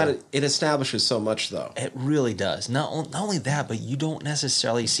much does still- that it establishes so much though. It really does. Not only that, but you don't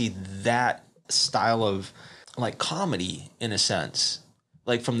necessarily see that style of like comedy in a sense,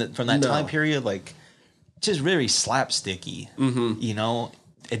 like from that No. time period, like just very slapsticky. You know,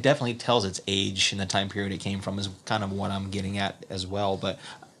 it definitely tells its age and the time period it came from is kind of what I'm getting at as well. But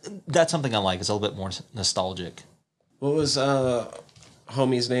that's something I like. It's a little bit more nostalgic. What was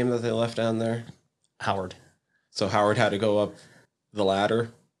homie's name that they left down there? Howard. So Howard had to go up the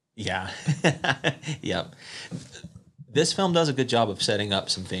ladder. Yeah. Yep. This film does a good job of setting up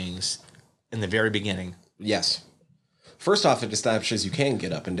some things in the very beginning. Yes. First off, it establishes you can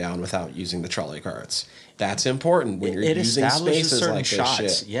get up and down without using the trolley carts. That's important when you're using spaces certain like shots.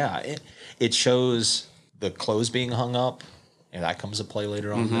 this shit. Yeah, it shows the clothes being hung up, and that comes to play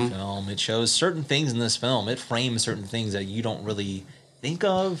later on in the film. It shows certain things in this film. It frames certain things that you don't really think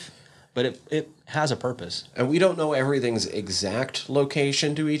of, but it has a purpose. And we don't know everything's exact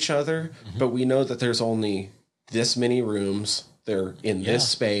location to each other, but we know that there's only this many rooms. They're in this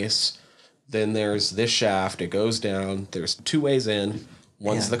space. Then there's this shaft. It goes down. There's 2 ways in.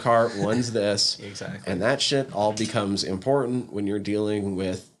 One's the cart, one's this. Exactly. And that shit all becomes important when you're dealing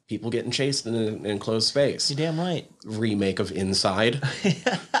with people getting chased in an enclosed space. You're damn right. Remake of Inside.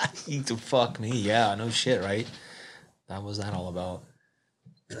 You to fuck me. Yeah, no shit, right? That was that all about.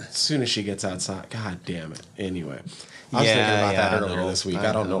 As soon as she gets outside, god damn it. Anyway, I was thinking about that earlier this week.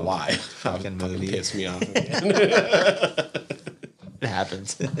 I don't know why. Fucking movie. Pissed me off again. It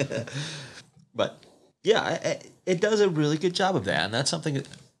happens. But yeah, it does a really good job of that, and that's something that,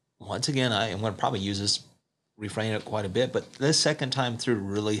 once again, I am going to probably use this, reframe it quite a bit, but this second time through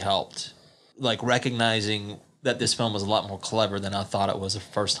really helped, like recognizing that this film was a lot more clever than I thought it was the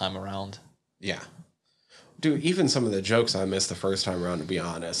first time around. Yeah. Dude, even some of the jokes I missed the first time around, to be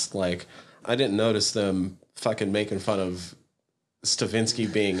honest. Like, I didn't notice them fucking making fun of Stravinsky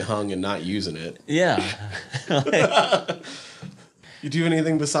being hung and not using it. Yeah. You do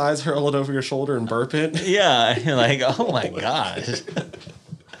anything besides hurl it over your shoulder and burp it? Yeah. You're like, oh my gosh.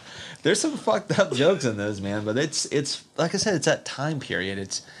 There's some fucked up jokes in those, man. But it's like I said, it's that time period.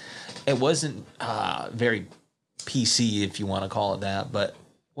 It wasn't very PC, if you want to call it that, but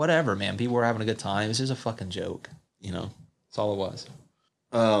whatever, man. People were having a good time. This is a fucking joke, you know. That's all it was.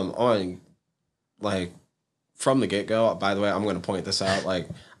 Like, from the get-go, by the way, I'm going to point this out. Like,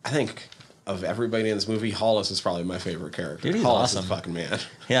 I think of everybody in this movie, Hollis is probably my favorite character. Dude, he's Hollis awesome. is fucking man.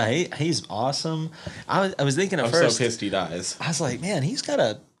 Yeah, he's awesome. I was thinking at I'm first, so pissed he dies. I was like, man, he's got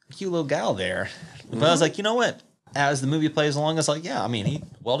a cute little gal there. But I was like, you know what? As the movie plays along, it's like, yeah, I mean, he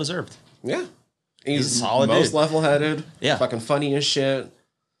well deserved. Yeah. He's He's a solid most dude. level-headed. Yeah. Fucking funny as shit.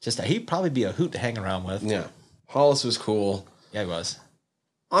 Just that he'd probably be a hoot to hang around with. Yeah. Hollis was cool. Yeah, he was.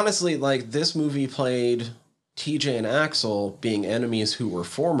 Honestly, like, this movie played TJ and Axel being enemies who were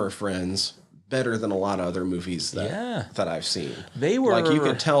former friends better than a lot of other movies that I've seen. They were like, you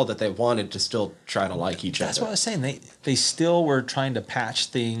could tell that they wanted to still try to like each That's other. what I was saying. They still were trying to patch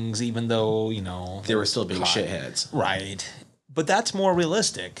things, even though, you know, They were still being caught. shitheads. Right. But that's more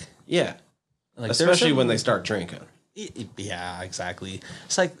realistic. Yeah. Like, Especially when they start drinking. Yeah, exactly.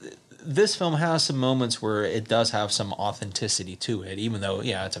 It's like this film has some moments where it does have some authenticity to it, even though,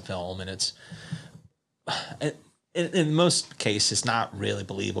 yeah, it's a film and it's in most cases it's not really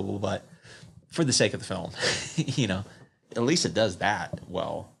believable, but for the sake of the film, you know, at least it does that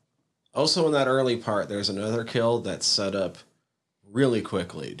well. Also, in that early part, there's another kill that's set up really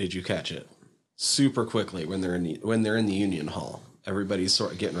quickly. Did you catch it? Super quickly when they're in the Union Hall. Everybody's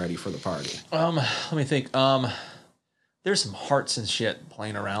sort of getting ready for the party. Let me think. There's some hearts and shit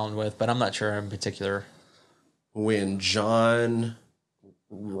playing around with, but I'm not sure in particular. When John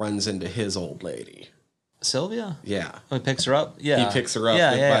runs into his old lady. Sylvia? Yeah. Oh, he picks her up? Yeah. He picks her up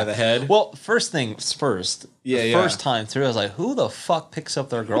by the head. Well, first things first. First time through, I was like, who the fuck picks up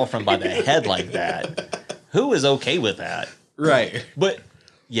their girlfriend by the head like that? Who is okay with that? Right. But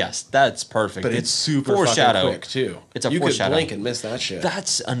yes, that's perfect. But it's super fucking quick, too. It's a you foreshadow. could blink and miss that shit.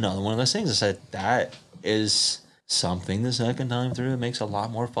 That's another one of those things. I said, that is something the second time through. It makes a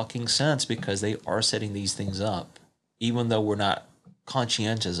lot more fucking sense because they are setting these things up. Even though we're not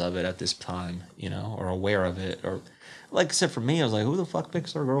conscientious of it at this time, you know, or aware of it. Or, like I said, for me, I was like, who the fuck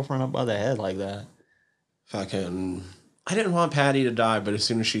picks their girlfriend up by the head like that? Fucking... I didn't want Patty to die, but as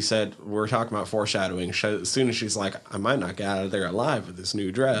soon as she said, we're talking about foreshadowing, as soon as she's like, I might not get out of there alive with this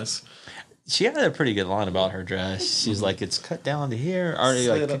new dress. She had a pretty good line about her dress. She's like, it's cut down to here. Or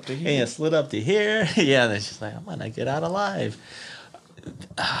Slid like, up to here. Yeah, slid up to here. Yeah, and then she's like, I might not get out alive.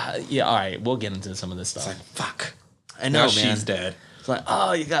 Yeah, all right, we'll get into some of this stuff. It's like, fuck. I know, Now man. she's dead. It's like,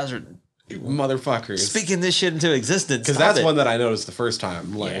 oh, you guys are motherfuckers. Speaking this shit into existence. Because that's one that I noticed the first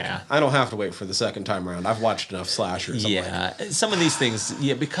time. Like, Yeah. I don't have to wait for the second time around. I've watched enough slashers. Yeah, some of these things,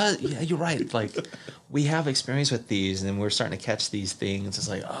 because you're right. Like, we have experience with these, and we're starting to catch these things. It's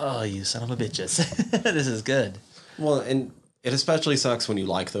like, oh, you son of a bitches, this is good. Well, and it especially sucks when you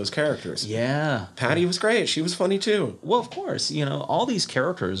like those characters. Yeah, Patty was great. She was funny too. well, of course, all these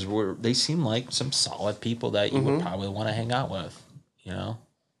characters they seem like some solid people that you would probably want to hang out with.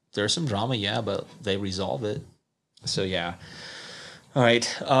 There's some drama, yeah, but they resolve it. So yeah. All right.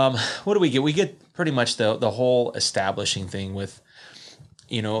 What do we get? We get pretty much the whole establishing thing with,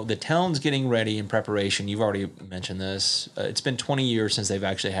 the town's getting ready in preparation. You've already mentioned this. It's been 20 years since they've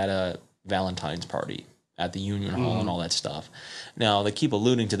actually had a Valentine's party at the Union Hall and all that stuff. Now, they keep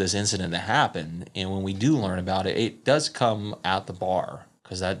alluding to this incident that happened, and when we do learn about it, it does come at the bar,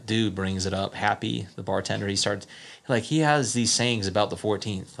 because that dude brings it up. Happy, the bartender, he has these sayings about the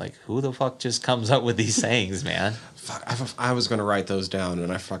 14th. Like, who the fuck just comes up with these sayings, man? Fuck, I was going to write those down,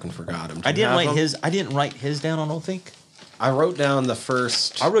 and I fucking forgot them. I didn't write his down, I don't think. I wrote down the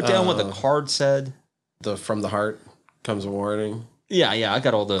first... I wrote down what the card said. The From the Heart Comes a Warning. Yeah, I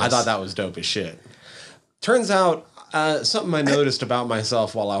got all those. I thought that was dope as shit. Turns out, something I noticed about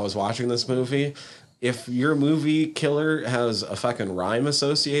myself while I was watching this movie, if your movie killer has a fucking rhyme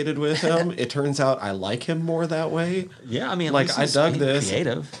associated with him, it turns out I like him more that way. Yeah, I mean, like, I dug this.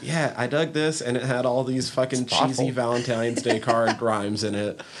 Creative. Yeah, I dug this, and it had all these fucking cheesy Valentine's Day card rhymes in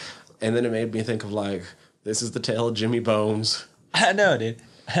it. And then it made me think of, like, this is the tale of Jimmy Bones. I know, dude.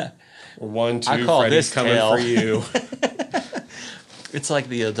 1, 2, Freddy's coming for you. It's like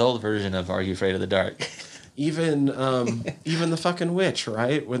the adult version of Are You Afraid of the Dark? Even the fucking witch,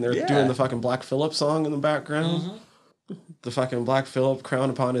 right? When they're doing the fucking Black Phillip song in the background. The fucking Black Phillip crown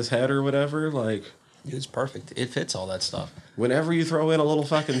upon his head or whatever. Like, it's perfect. It fits all that stuff. Whenever you throw in a little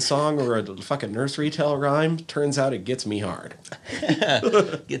fucking song or a fucking nursery tale rhyme, turns out it gets me hard.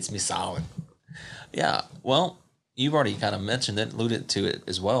 Gets me solid. Yeah, well, you've already kind of mentioned it, alluded to it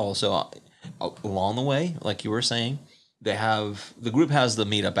as well. So along the way, like you were saying, the group has the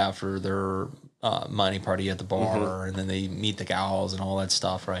meetup after their money party at the bar, and then they meet the gals and all that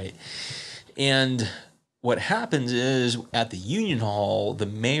stuff, right? And what happens is at the Union Hall, the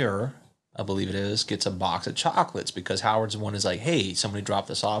mayor, I believe it is, gets a box of chocolates because Howard's the one who's like, hey, somebody dropped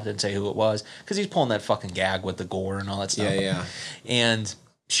this off, didn't say who it was, because he's pulling that fucking gag with the gore and all that stuff. Yeah. And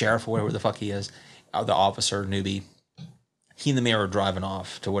sheriff, or whatever the fuck he is, the officer, newbie, he and the mayor are driving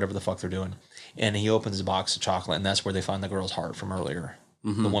off to whatever the fuck they're doing. And he opens a box of chocolate, and that's where they find the girl's heart from earlier.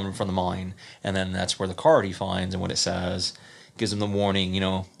 The woman from the mine. And then that's where the card he finds and what it says gives him the warning,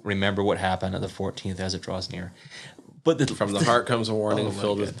 remember what happened at the 14th as it draws near. But From the heart comes a warning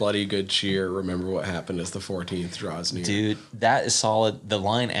filled with bloody good cheer. Remember what happened as the 14th draws near. Dude, that is solid. The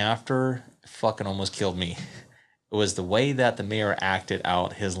line after fucking almost killed me. It was the way that the mayor acted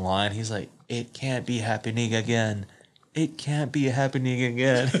out his line. He's like, it can't be happening again. It can't be happening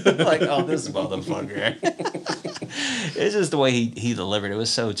again. Like, oh, this motherfucker. It's just the way he delivered it. It was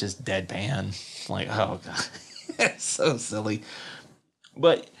so just deadpan. Like, oh, God. It's so silly.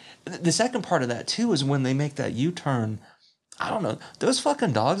 But the second part of that, too, is when they make that U-turn. I don't know. Those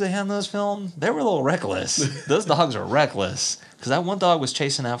fucking dogs they had in those films, they were a little reckless. Those dogs are reckless. Because that one dog was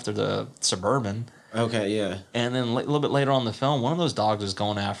chasing after the Suburban. Okay, yeah. And then a little bit later on in the film, one of those dogs was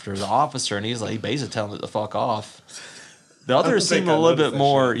going after the officer, and he's basically telling it to fuck off. The others seemed a little bit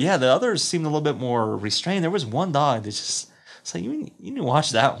more, the others seemed a little bit more restrained. There was one dog that just, it's like, you need to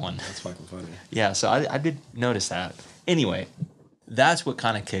watch that one. That's fucking funny. Yeah, so I did notice that. Anyway, that's what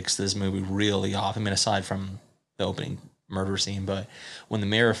kind of kicks this movie really off. I mean, aside from the opening murder scene, but when the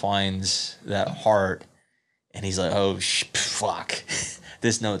mayor finds that heart, and he's like, oh, fuck.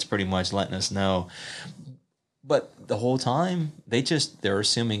 This note's pretty much letting us know. But the whole time, they're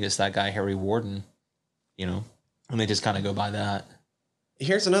assuming it's that guy, Harry Warden, and they just kind of go by that.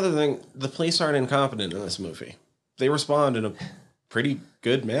 Here's another thing. The police aren't incompetent in this movie. They respond in a pretty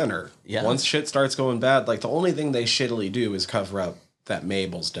good manner. Yeah. Once shit starts going bad, the only thing they shittily do is cover up that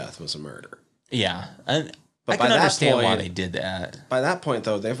Mabel's death was a murder. Yeah. And but I by can that understand point, why they did that. By that point,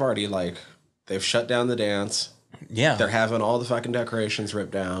 though, they've already, they've shut down the dance. Yeah. They're having all the fucking decorations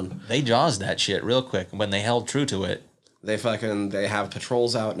ripped down. They jaws that shit real quick when they held true to it. They have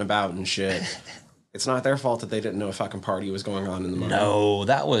patrols out and about and shit. It's not their fault that they didn't know a fucking party was going on in the moment. No,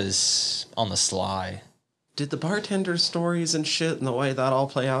 that was on the sly. Did the bartender's stories and shit and the way that all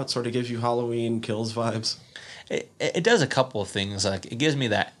play out sort of give you Halloween Kills vibes? It does a couple of things. Like, it gives me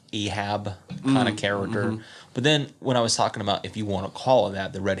that Ahab kind of character. But then when I was talking about, if you want to call it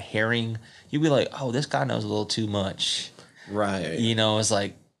that, the red herring, you'd be like, oh, this guy knows a little too much. Right. It's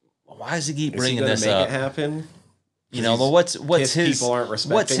like, why does he keep Is he bringing gonna this make up? it happen? You know, but what's pissed his people aren't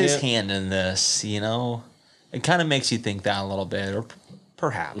respecting what's his it? hand in this? You know, it kind of makes you think that a little bit, or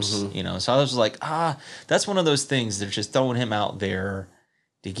perhaps you know. So I was like, that's one of those things. They're just throwing him out there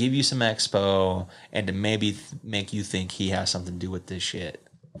to give you some expo and to maybe make you think he has something to do with this shit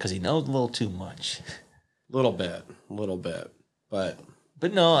because he knows a little too much. Little bit, but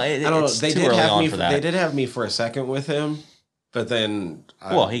no, I don't know. it's They too did early have on me. for that. They did have me for a second with him, but then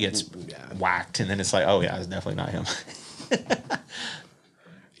He gets whacked, and then it's like, oh yeah, it's definitely not him.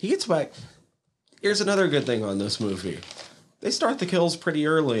 He gets whacked. Here's another good thing on this movie. They start the kills pretty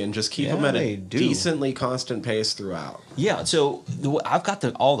early and just keep them at a decently constant pace throughout. Yeah, so I've got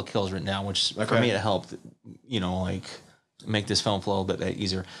all the kills written down, which for me it helped, you know, like make this film flow a little bit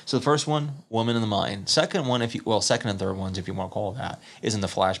easier. So the first one, woman in the mine. Second one, second and third ones, if you want to call it that, is in the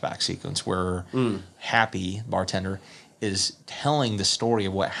flashback sequence where Happy, bartender, is telling the story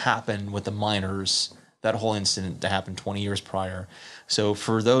of what happened with the miners, that whole incident that happened 20 years prior. So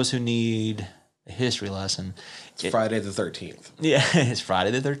for those who need a history lesson, it's Friday the 13th. Yeah, it's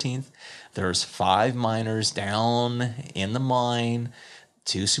Friday the 13th. There's 5 miners down in the mine.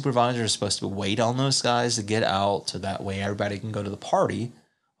 2 supervisors are supposed to wait on those guys to get out so that way everybody can go to the party.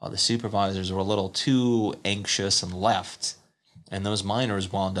 The supervisors were a little too anxious and left. And those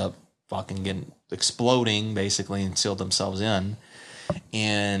miners wound up fucking exploding basically and sealed themselves in.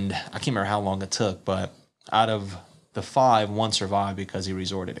 And I can't remember how long it took, but out of the 5, 1 survived because he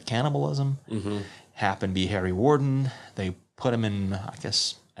resorted to cannibalism. Happened to be Harry Warden. They put him in, I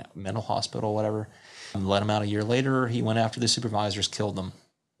guess, a mental hospital or whatever. And let him out a year later. He went after the supervisors, killed them.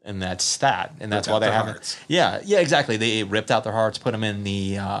 And that's that. And that's why they haven't. Yeah, exactly. They ripped out their hearts, put them in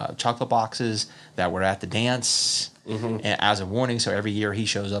the chocolate boxes that were at the dance as a warning. So every year he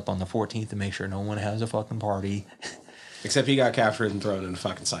shows up on the 14th to make sure no one has a fucking party. Except he got captured and thrown in a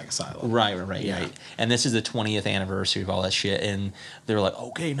fucking psych asylum. Right. And this is the 20th anniversary of all that shit. And they're like,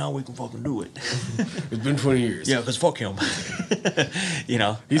 okay, now we can fucking do it. It's been 20 years. Yeah, because fuck him. You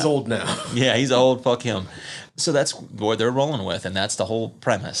know? He's old now. Yeah, he's old. Fuck him. So that's what they're rolling with. And that's the whole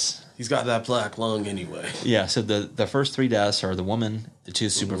premise. He's got that black lung anyway. Yeah, so the first 3 deaths are the woman, the 2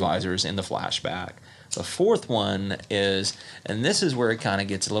 supervisors in the flashback. The 4th one is, and this is where it kind of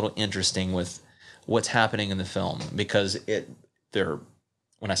gets a little interesting with what's happening in the film, because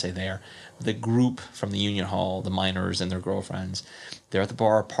when I say the group from the Union Hall, the miners and their girlfriends, they're at the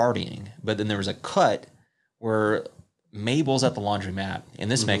bar partying. But then there was a cut where Mabel's at the laundromat, and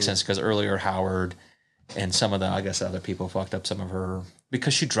this makes sense because earlier Howard and some of the, I guess, other people fucked up some of her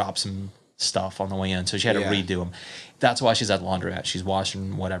because she dropped some stuff on the way in, so she had to redo them. That's why she's at the laundromat. She's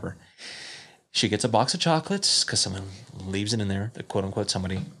washing whatever. She gets a box of chocolates because someone leaves it in there, the quote unquote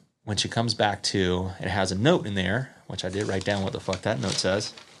somebody. When she comes back to, it has a note in there, which I did write down what the fuck that note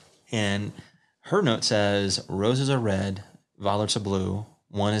says. And her note says, roses are red, violets are blue,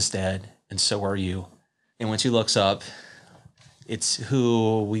 one is dead, and so are you. And when she looks up, it's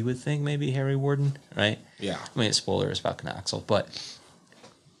who we would think maybe Harry Warden, right? Yeah. I mean, it's spoilers about Axel, but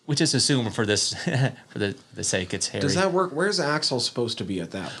we just assume for this, for the sake, it's Harry. Does that work? Where's Axel supposed to be at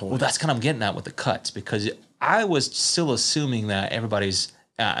that point? Well, that's kind of I'm getting at with the cuts, because I was still assuming that everybody's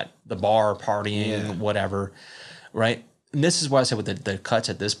at the bar partying, whatever, right? And this is why I said with the cuts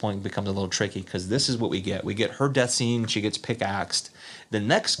at this point becomes a little tricky, because this is what we get. We get her death scene. She gets pickaxed. The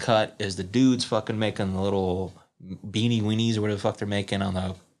next cut is the dudes fucking making the little beanie weenies or whatever the fuck they're making on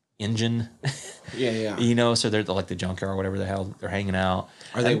the engine. Yeah. You know, so they're like the junkyard or whatever the hell they're hanging out.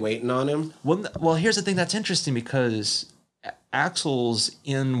 Are they waiting on him? Well, here's the thing that's interesting, because Axel's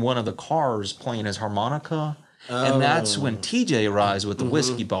in one of the cars playing his harmonica. And that's when TJ arrives with the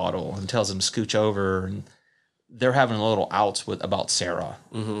whiskey bottle and tells him to scooch over, and they're having a little outs about Sarah.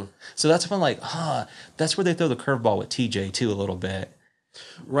 So that's when, like, that's where they throw the curveball with TJ too a little bit.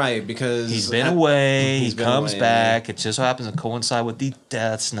 Right, because he's been away, he comes back. It just so happens to coincide with the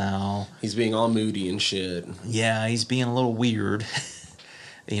deaths now. He's being all moody and shit. Yeah, he's being a little weird.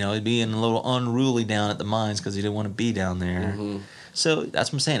 You know, he's being a little unruly down at the mines because he didn't want to be down there. So that's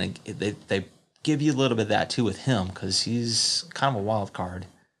what I'm saying. They give you a little bit of that too with him, because he's kind of a wild card.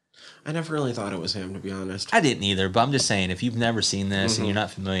 I never really thought it was him, to be honest. I didn't either, but I'm just saying, if you've never seen this and you're not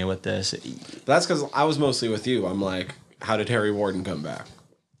familiar with this, that's because I was mostly with you. I'm like, how did Harry Warden come back?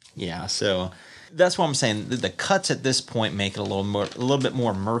 Yeah, so that's what I'm saying. The cuts at this point make it a little bit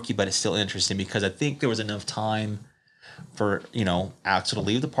more murky, but it's still interesting, because I think there was enough time for, you know, Axel to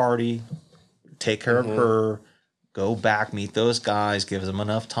leave the party, take care of her, go back, meet those guys, gives him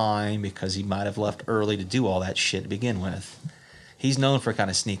enough time, because he might have left early to do all that shit to begin with. He's known for kind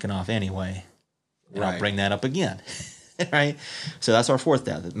of sneaking off anyway. And I'll bring that up again. right? So that's our fourth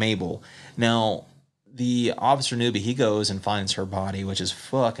death, Mabel. Now, the officer newbie, he goes and finds her body, which is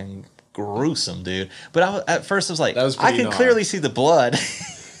fucking gruesome, dude. But at first I was like, I can clearly see the blood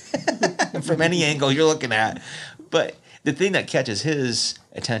from any angle you're looking at. But the thing that catches his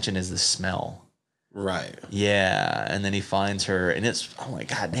attention is the smell. Right. Yeah, and then he finds her, and I'm like,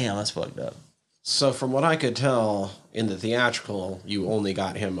 God damn, that's fucked up. So from what I could tell in the theatrical, you only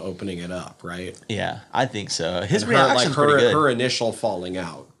got him opening it up, right? Yeah, I think so. His And reaction's pretty good. her initial falling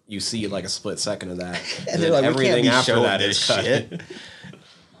out. You see like a split second of that, and then like, everything after that is shit.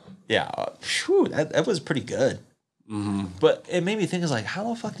 Yeah, that was pretty good. Mm-hmm. But it made me think, like, how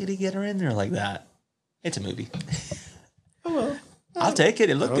the fuck did he get her in there like that? It's a movie. Oh well. I'll take it.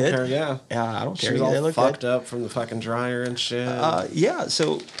 It looked good. Care, yeah. Yeah, I don't care. She was all fucked good. up from the fucking dryer and shit. Yeah,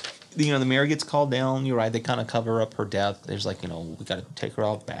 so, the mayor gets called down. You're right. They kind of cover up her death. There's like, we got to take her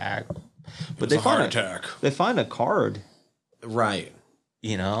out back. But they find attack. They find a card. Right.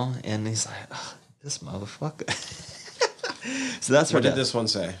 And he's like, oh, this motherfucker. So that's what did this one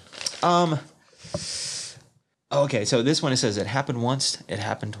say? Okay, so this one, it says it happened once, it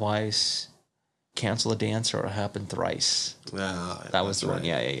happened twice, cancel a dance, or it happened thrice. That was the one.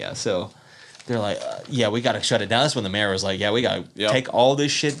 Yeah. So they're like, yeah, we got to shut it down. That's when the mayor was like, yeah, we got to take all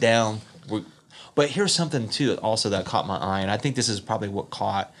this shit down. But here's something, too, also that caught my eye, and I think this is probably what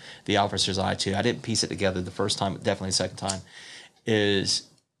caught the officer's eye, too. I didn't piece it together the first time, but definitely the second time, this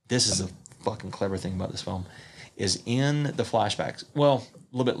is a fucking clever thing about this film, is in the flashbacks. Well,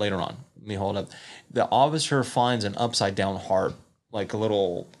 a little bit later on. Let me hold up. The officer finds an upside down heart, like a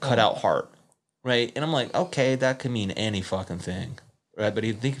little cutout heart, right? And I'm like, okay, that could mean any fucking thing, right? But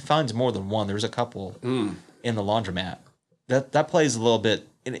he finds more than one. There's a couple in the laundromat. That plays a little bit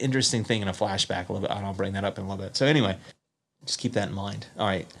an interesting thing in a flashback a little bit. And I'll bring that up in a little bit. So anyway, just keep that in mind. All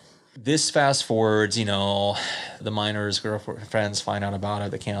right. This fast forwards, the miners' girlfriends find out about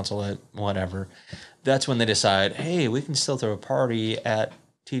it, they cancel it, whatever. That's when they decide, hey, we can still throw a party at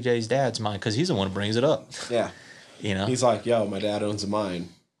TJ's dad's mine, because he's the one who brings it up. Yeah. He's like, yo, my dad owns a mine.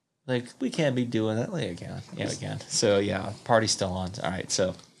 Like, we can't be doing that. Like, again. Yeah, we can. So, yeah, party's still on. All right,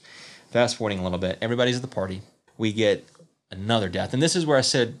 so fast forwarding a little bit. Everybody's at the party. We get another death. And this is where I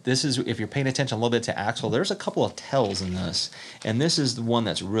said, this is, if you're paying attention a little bit to Axel, there's a couple of tells in this. And this is the one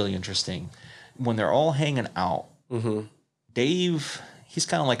that's really interesting. When they're all hanging out, Dave, he's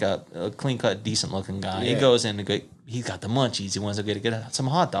kind of like a clean-cut, decent-looking guy. Yeah. He goes in to get, he's got the munchies. He wants to get some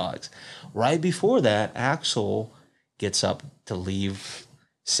hot dogs. Right before that, Axel gets up to leave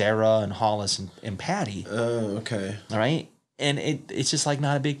Sarah and Hollis and Patty. Oh, okay. All right? And it's just like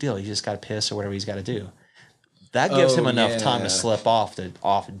not a big deal. He just got to piss or whatever he's got to do. That gives him enough time to slip off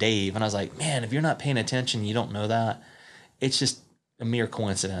Dave. And I was like, man, if you're not paying attention, you don't know that. It's just a mere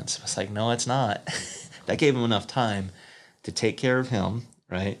coincidence. It's like, no, it's not. That gave him enough time to take care of him,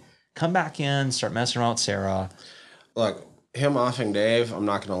 right? Come back in, start messing around with Sarah. Look, him offing Dave, I'm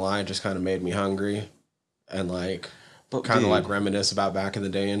not going to lie, just kind of made me hungry. And like, kind of like reminisce about back in the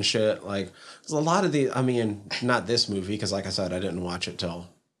day and shit. Like, there's a lot of not this movie, because like I said, I didn't watch it till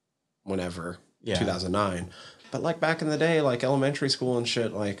whenever, 2009. But like back in the day, like elementary school and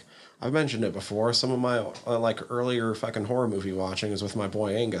shit, like I've mentioned it before. Some of my like earlier fucking horror movie watching is with my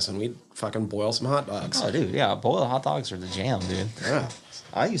boy Angus, and we'd fucking boil some hot dogs. Oh, dude, yeah, boiled hot dogs are the jam, dude. Yeah,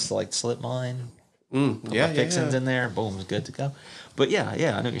 I used to like slip mine. Put my fixins in there, boom, it's good to go. But yeah, I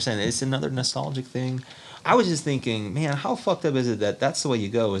know what you're saying. It's another nostalgic thing. I was just thinking, man, how fucked up is it that that's the way you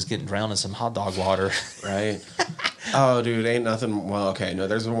go, is getting drowned in some hot dog water, right? Oh, dude, ain't nothing. Well, okay, no,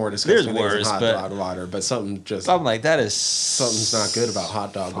 there's more disgusting things than hot dog water, but something like that is something's not good about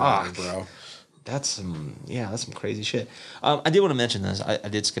hot dog water, bro. That's some crazy shit. I did want to mention this. I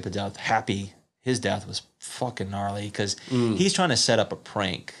did skip a death. Happy, his death was fucking gnarly because he's trying to set up a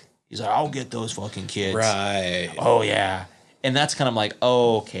prank. He's like, I'll get those fucking kids. Right. Oh yeah, and that's kind of like,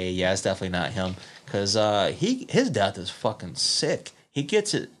 oh okay, yeah, it's definitely not him because his death is fucking sick. He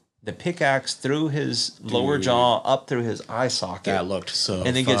gets it. The pickaxe through his lower jaw, up through his eye socket. That looked so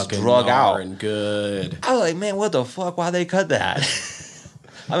and then gets drug out. And good. I was like, man, what the fuck? Why they cut that?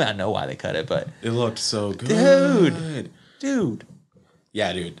 I mean, I know why they cut it, but it looked so good, dude.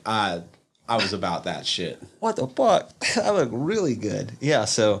 Yeah, dude. I was about that shit. What the fuck? That looked really good. Yeah.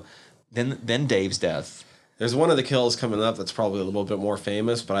 So then Dave's death. There's one of the kills coming up that's probably a little bit more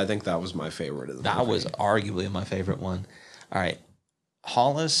famous, but I think that was my favorite of the movie. That was arguably my favorite one. All right.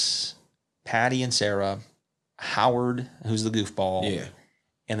 Hollis, Patty, and Sarah, Howard, who's the goofball,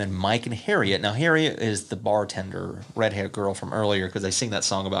 and then Mike and Harriet. Now Harriet is the bartender, redhead girl from earlier, because they sing that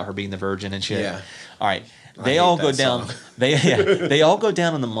song about her being the virgin and shit. Yeah. All right. They hate all go that down. song. They all go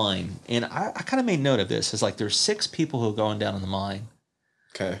down in the mine, and I kind of made note of this. It's like there's 6 people who are going down in the mine.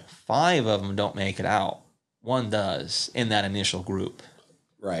 Okay. 5 of them don't make it out. 1 does in that initial group.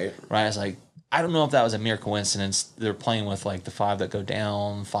 Right. Right? It's like, I don't know if that was a mere coincidence. They're playing with like the 5 that go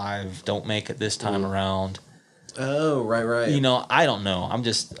down, 5 don't make it this time around. Oh, right. You know, I don't know.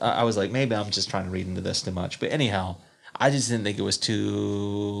 I was like, maybe I'm just trying to read into this too much. But anyhow, I just didn't think it was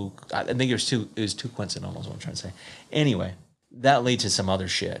too. I think it was too coincidental. Is what I'm trying to say. Anyway, that leads to some other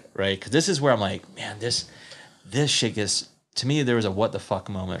shit, right? Because this is where I'm like, man, this shit gets. To me, there was a what the fuck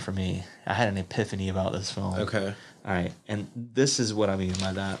moment for me. I had an epiphany about this film. Okay. All right, and this is what I mean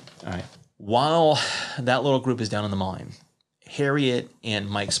by that. All right, while that little group is down in the mine, Harriet and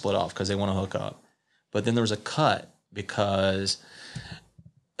Mike split off because they want to hook up. But then there was a cut because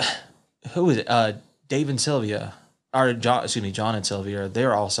who is it? Dave and Sylvia, or John and Sylvia,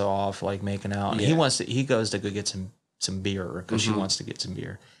 they're also off like making out. And Yeah. he goes to go get some beer because she wants to get some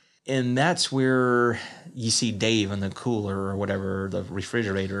beer. And that's where you see Dave in the cooler or whatever, the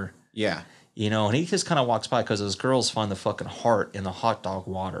refrigerator. Yeah. You know, and he just kind of walks by because those girls find the fucking heart in the hot dog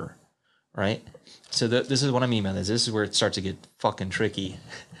water, right? So this is what I mean by this. This is where it starts to get fucking tricky.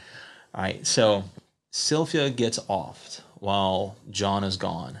 All right, so Sylvia gets offed while John is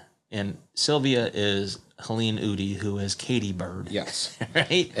gone. And Sylvia is Helene Udy, who is Katie Bird. Yes.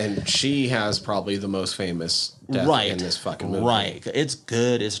 Right? And she has probably the most famous death in this fucking movie. Right. It's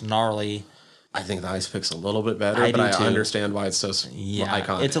good. It's gnarly. I think the Ice Pick's a little bit better, I but do I too. understand why it's so Yeah,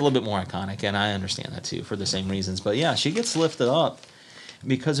 iconic. it's a little bit more iconic, and I understand that too for the same reasons. But yeah, she gets lifted up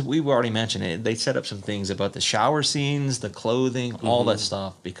because we've already mentioned it. They set up some things about the shower scenes, the clothing, all that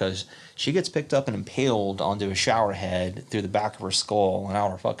stuff, because she gets picked up and impaled onto a shower head through the back of her skull and out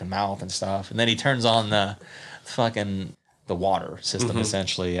her fucking mouth and stuff. And then he turns on the water system,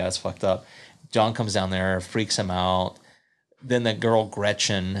 essentially. Yeah, it's fucked up. John comes down there, freaks him out. Then the girl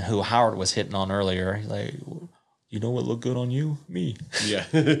Gretchen, who Howard was hitting on earlier, he's like, you know what looked good on you? Me. Yeah.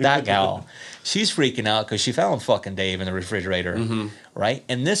 That gal. She's freaking out because she found fucking Dave in the refrigerator. Right?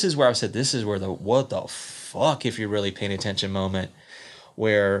 And this is where I said, this is where the what the fuck, if you're really paying attention moment,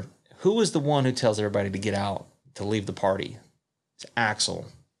 where who is the one who tells everybody to get out, to leave the party? It's Axel.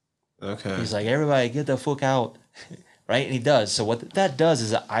 Okay. He's like, everybody get the fuck out. Right? And he does. So what that does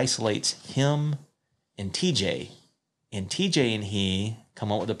is it isolates him and TJ. And TJ and he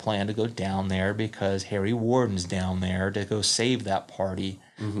come up with a plan to go down there because Harry Warden's down there to go save that party.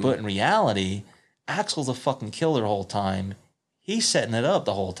 But in reality, Axel's a fucking killer the whole time. He's setting it up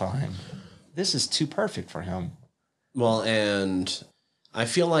the whole time. This is too perfect for him. Well, and I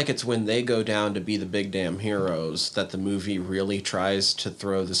feel like it's when they go down to be the big damn heroes that the movie really tries to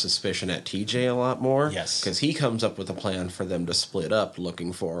throw the suspicion at TJ a lot more. Yes. Because he comes up with a plan for them to split up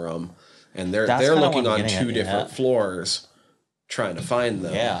looking for him. And they're That's kinda looking what I'm on getting at, two different yeah. floors trying to find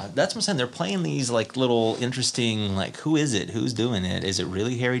them. Yeah, that's what I'm saying. They're playing these like little interesting, like, who is it? Who's doing it? Is it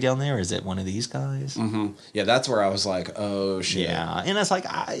really Harry down there? Is it one of these guys? Yeah, that's where I was like, oh, shit. Yeah, and it's like,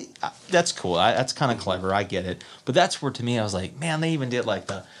 I that's cool. That's kind of clever. I get it. But that's where, to me, I was like, man, they even did like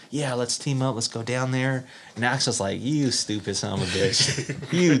let's team up. Let's go down there. And Axel's like, you stupid son of a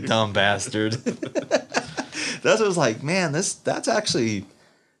bitch. You dumb bastard. That's what I was like, man,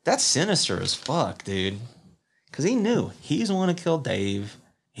 that's sinister as fuck, dude. Because he knew. He's the one who killed Dave.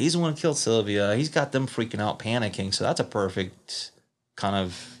 He's the one who killed Sylvia. He's got them freaking out, panicking. So that's a perfect kind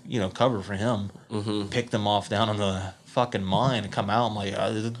of, cover for him. Pick them off down on the fucking mine and come out. I'm like,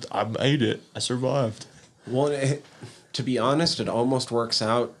 I made it. I survived. Well, to be honest, it almost works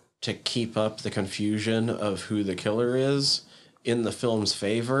out to keep up the confusion of who the killer is in the film's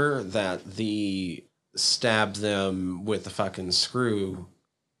favor that the stab them with the fucking screw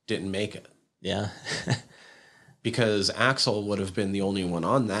didn't make it. Yeah. Because Axel would have been the only one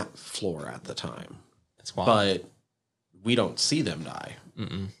on that floor at the time. That's wild. But we don't see them die.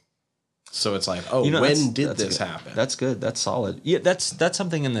 So it's like, when that's did this good. happen? That's good. That's solid. Yeah, that's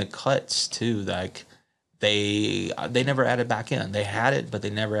something in the cuts too. Like they never added back in. They had it, but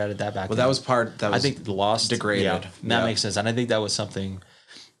they never added that back in. Well, I think lost degraded. Yeah, that makes sense. And I think that was something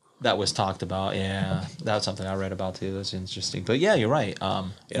that was talked about. Yeah, that was something I read about too. That's interesting. But yeah, you're right. It when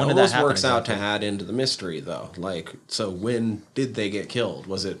did that almost happen works out to exactly? add into the mystery, though. Like, so when did they get killed?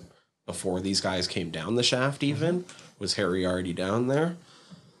 Was it before these guys came down the shaft even? Was Harry already down there?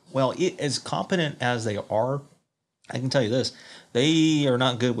 Well, as competent as they are, I can tell you this: they are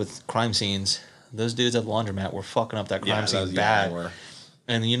not good with crime scenes. Those dudes at the laundromat were fucking up that crime scene bad. they were.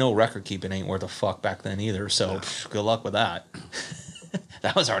 And record keeping ain't worth a fuck back then either. So good luck with that.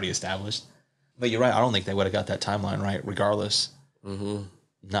 That was already established. But you're right. I don't think they would have got that timeline right, regardless. Mm-hmm.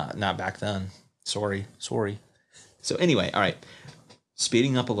 Not back then. Sorry. So anyway, all right.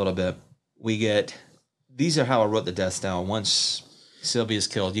 Speeding up a little bit, we get... These are how I wrote the deaths down. Once Sylvia's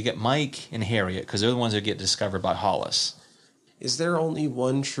killed, you get Mike and Harriet, because they're the ones that get discovered by Hollis. Is there only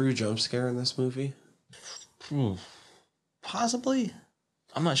one true jump scare in this movie? Possibly.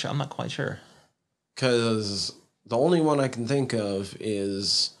 I'm not sure. I'm not quite sure. Because the only one I can think of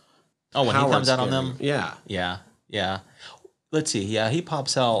is... Oh, when Howard he comes out on scaring. them? Yeah. Let's see. Yeah, he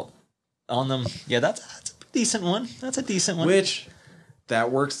pops out on them. Yeah, that's a decent one. That's a decent one. Which,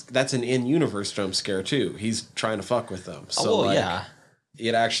 that works. That's an in-universe jump scare, too. He's trying to fuck with them. So, yeah.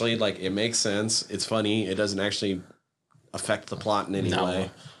 It actually, it makes sense. It's funny. It doesn't actually affect the plot in any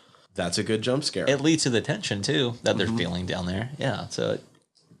way. That's a good jump scare. It leads to the tension, too, that they're feeling down there. Yeah, so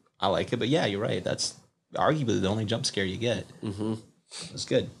I like it. But yeah, you're right. That's arguably the only jump scare you get. Mm-hmm. It's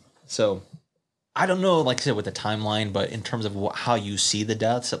good. So, I don't know, like I said, with the timeline, but in terms of how you see the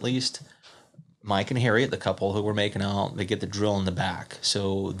deaths, at least, Mike and Harriet, the couple who were making out, they get the drill in the back.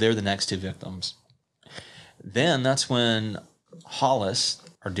 So, they're the next two victims. Then, that's when Hollis,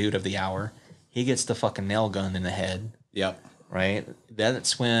 our dude of the hour, he gets the fucking nail gun in the head. Yep. Right?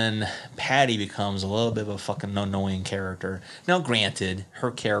 That's when Patty becomes a little bit of a fucking annoying character. Now, granted,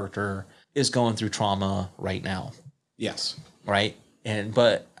 her character is going through trauma right now. Yes. Right?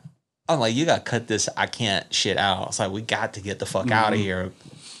 But I'm like, you got to cut this I can't shit out. It's like, we got to get the fuck out of here.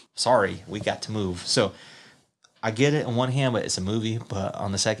 Sorry, we got to move. So I get it on one hand, but it's a movie. But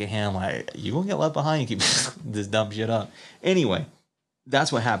on the second hand, like, you won't get left behind. You keep this dumb shit up. Anyway,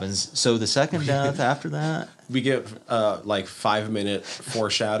 that's what happens. So the second death after that, we get 5-minute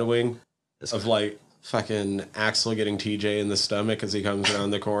foreshadowing of fucking Axel getting TJ in the stomach as he comes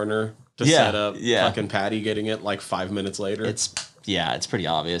around the corner to set up fucking Patty getting it 5 minutes later. It's pretty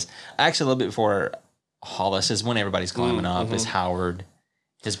obvious. Actually, a little bit before Hollis is when everybody's climbing up. Is Howard.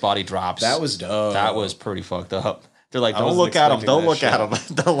 His body drops. That was dope. That was pretty fucked up. They're like, don't look at him. Don't look at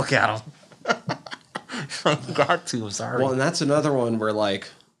him. Don't look at him. I'm sorry. Well, and that's another one where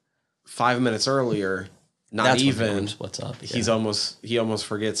 5 minutes earlier, that's even what's up. Yeah. He almost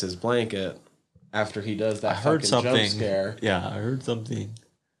forgets his blanket after he does that. I heard something. Jump scare. Yeah, I heard something.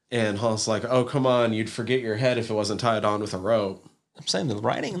 And Hulk's like, "Oh, come on, you'd forget your head if it wasn't tied on with a rope." I'm saying the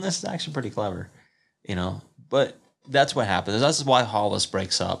writing in this is actually pretty clever, But that's what happens. That's why Hollis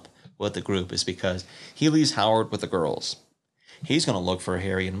breaks up with the group, is because he leaves Howard with the girls. He's going to look for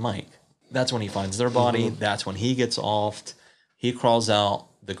Harry and Mike. That's when he finds their body. That's when he gets offed. He crawls out.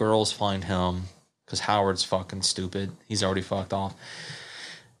 The girls find him because Howard's fucking stupid. He's already fucked off.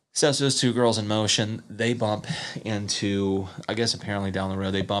 Sets those two girls in motion. They bump into, I guess apparently down the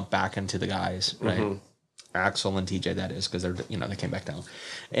road, they bump back into the guys, right? Axel and TJ, that is, because they're, they came back down.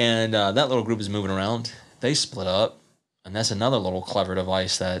 And that little group is moving around. They split up. And that's another little clever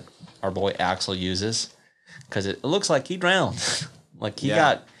device that our boy Axel uses, because it looks like he drowned. He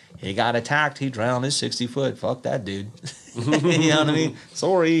got attacked. He drowned. His 60 foot. Fuck that dude. You know what I mean?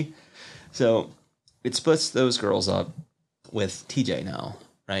 Sorry. So it splits those girls up with TJ now,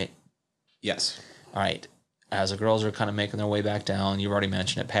 right? Yes. All right. As the girls are kind of making their way back down, you've already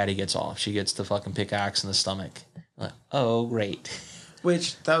mentioned it. Patty gets off. She gets the fucking pickaxe in the stomach. Like, oh, great.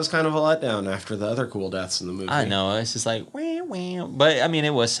 Which, that was kind of a letdown after the other cool deaths in the movie. I know. It's just like, wah, wah. But, I mean,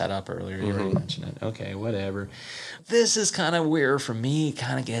 it was set up earlier. You already mentioned it. Okay, whatever. This is kind of weird for me.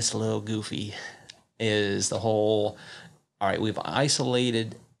 Kind of gets a little goofy. Is the whole, all right, we've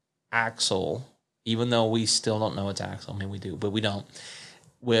isolated Axel, even though we still don't know it's Axel. I mean, we do, but we don't.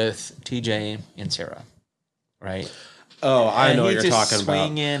 With TJ and Sarah, right? Oh, I know what you're talking about.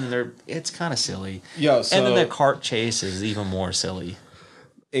 Swing in, it's kind of silly. Yo, and then the cart chase is even more silly.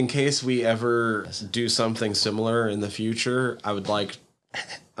 In case we ever do something similar in the future,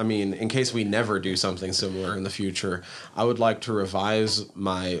 in case we never do something similar in the future, I would like to revise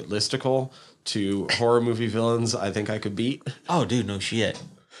my listicle to horror movie villains I think I could beat. Oh, dude, no shit.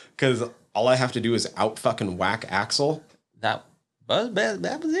 Because all I have to do is out fucking whack Axel. That was it.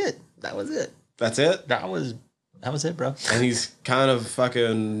 That was it. That's it? That was it, bro. And he's kind of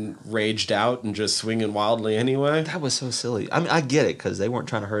fucking raged out and just swinging wildly anyway. That was so silly. I mean, I get it because they weren't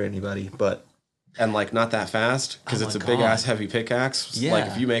trying to hurt anybody, but... And, not that fast, because it's a big-ass heavy pickaxe.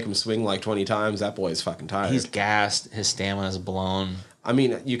 Yeah. If you make him swing 20 times, that boy is fucking tired. He's gassed. His stamina's blown. I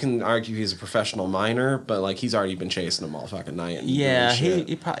mean, you can argue he's a professional miner, but, he's already been chasing them all fucking night. And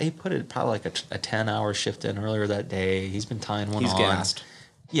he put it probably a 10-hour shift in earlier that day. He's been tying one on. He's gassed.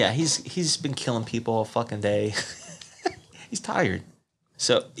 Yeah, he's been killing people a fucking day. He's tired.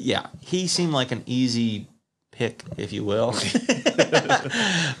 So, yeah, he seemed like an easy pick, if you will.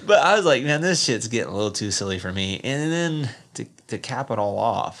 But I was like, man, this shit's getting a little too silly for me. And then to cap it all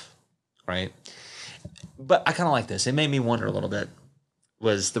off, right? But I kind of like this. It made me wonder a little bit.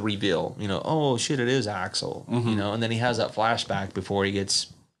 Was the reveal, oh shit, it is Axel, and then he has that flashback before he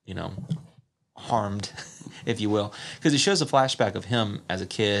gets, harmed, if you will, because it shows a flashback of him as a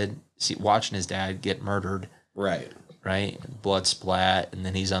kid watching his dad get murdered. Right. Blood splat, and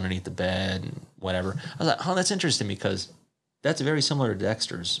then he's underneath the bed and whatever. I was like, oh, that's interesting because that's very similar to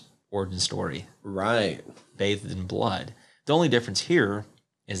Dexter's origin story. Right. Bathed in blood. The only difference here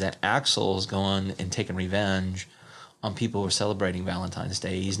is that Axel's going and taking revenge on people who are celebrating Valentine's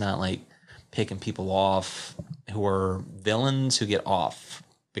Day. He's not like picking people off who are villains who get off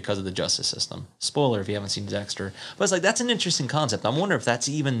because of the justice system. Spoiler if you haven't seen Dexter. But it's like, that's an interesting concept. I wonder if that's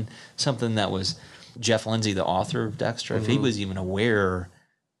even something that was Jeff Lindsay, the author of Dexter, if he was even aware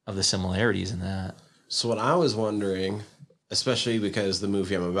of the similarities in that. So what I was wondering, especially because the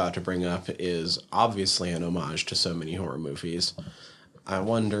movie I'm about to bring up is obviously an homage to so many horror movies, I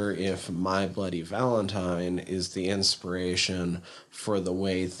wonder if My Bloody Valentine is the inspiration for the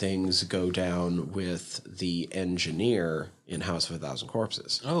way things go down with the engineer in House of a Thousand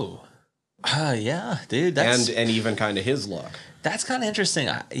Corpses. Oh, yeah, dude. That's, and even kind of his look. That's kind of interesting.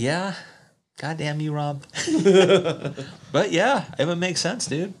 Yeah. God damn you, Rob. But yeah, it would make sense,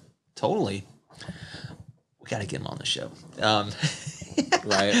 dude. Totally. We got to get him on the show.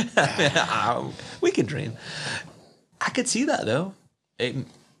 Right. We can dream. I could see that, though.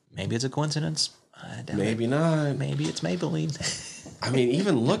 Maybe it's a coincidence. Maybe not. Maybe it's Maybelline. I mean,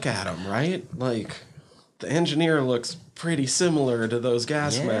 even look at him, right? Like, the engineer looks pretty similar to those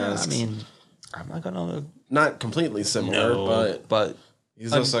gas masks. I mean, I'm not going to... Not completely similar, but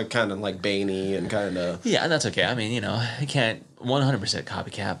he's also kind of like Baney and kind of... Yeah, and that's okay. I mean, you can't 100%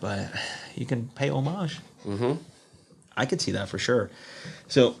 copycat, but you can pay homage. Mm-hmm. I could see that for sure.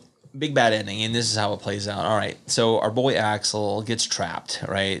 So... Big bad ending, and this is how it plays out. All right, so our boy Axel gets trapped,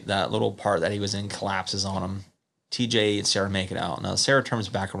 right? That little part that he was in collapses on him. TJ and Sarah make it out. Now, Sarah turns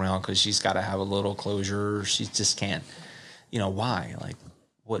back around because she's got to have a little closure. She just can't, why? Like,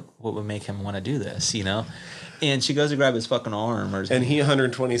 what would make him want to do this, And she goes to grab his fucking arm. And he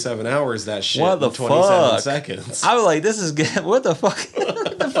 127 hours that shit what the in 27 fuck? seconds. I was like, this is good. What the fuck?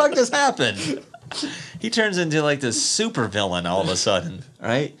 What the fuck just happened? He turns into like this super villain all of a sudden,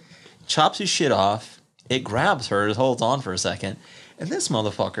 right? Chops his shit off. It grabs her. It holds on for a second. And this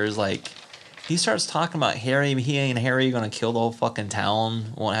motherfucker is like, he starts talking about Harry. He ain't Harry going to kill the whole fucking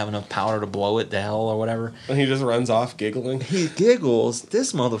town. Won't have enough powder to blow it to hell or whatever. And he just runs off giggling. He giggles.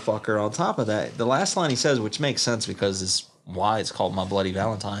 This motherfucker, on top of that, the last line he says, which makes sense because it's why it's called My Bloody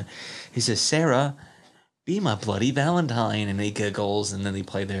Valentine. He says, Sarah, be my bloody Valentine. And he giggles. And then they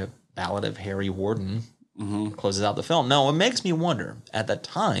play the Ballad of Harry Warden. Closes out the film. Now, it makes me wonder, at the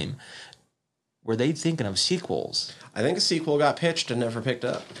time, were they thinking of sequels? I think a sequel got pitched and never picked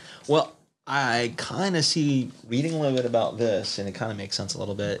up. Well, I kind of see, reading a little bit about this, and it kind of makes sense a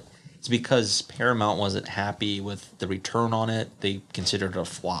little bit. It's because Paramount wasn't happy with the return on it. They considered it a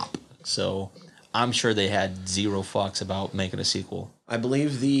flop. So I'm sure they had zero fucks about making a sequel. I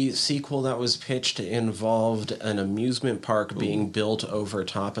believe the sequel that was pitched involved an amusement park being built over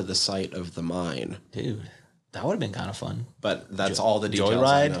top of the site of the mine. Dude, that would have been kind of fun. But that's all the details Joyride?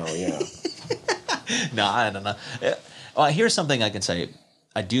 I know, yeah. No, I don't know. Well, here's something I can say.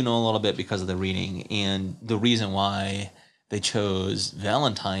 I do know a little bit because of the reading, and the reason why they chose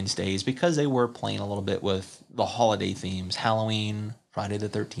Valentine's Day is because they were playing a little bit with the holiday themes. Halloween, Friday the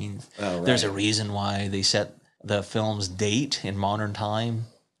 13th. Oh, right. There's a reason why they set the film's date in modern time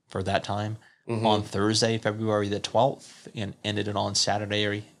for that time on Thursday, February the 12th, and ended it on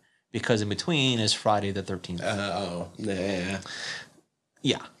Saturday, because in between is Friday the 13th. Nah.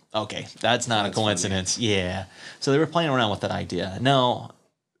 Yeah. Okay. That's not a coincidence. Funny. Yeah. So they were playing around with that idea. No,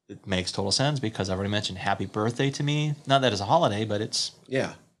 it makes total sense because I've already mentioned happy birthday to me. Not that it's a holiday, but it's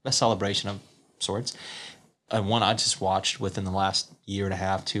a celebration of sorts. And one I just watched within the last year and a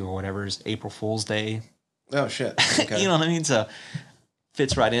half, 2 or whatever, is April Fool's Day. Oh, shit. Okay. You know what I mean? So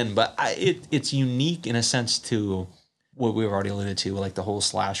fits right in. But it's unique in a sense to what we've already alluded to, like the whole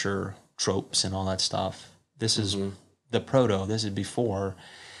slasher tropes and all that stuff. This is the proto. This is before.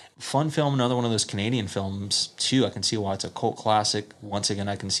 Fun film, another one of those Canadian films, too. I can see why it's a cult classic. Once again,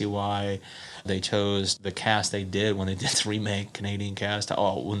 I can see why they chose the cast they did when they did the remake, Canadian cast.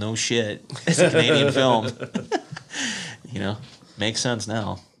 Oh, well, no shit. It's a Canadian film. Makes sense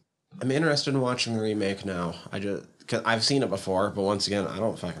now. I'm interested in watching the remake now. Cause I've seen it before, but once again, I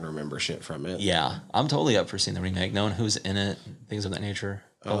don't fucking remember shit from it. Yeah, I'm totally up for seeing the remake, knowing who's in it, things of that nature.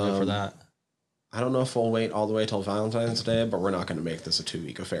 Totally up for that. I don't know if we'll wait all the way till Valentine's Day, but we're not going to make this a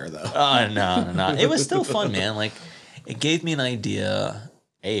 2-week affair, though. No. It was still fun, man. Like, it gave me an idea,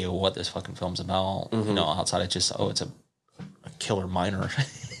 A, what this fucking film's about. You know, outside of just, it's a killer minor.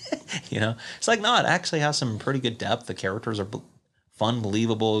 You know? It's like, no, it actually has some pretty good depth. The characters are fun,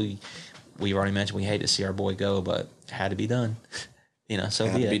 believable. We've already mentioned we hate to see our boy go, but it had to be done. You know, so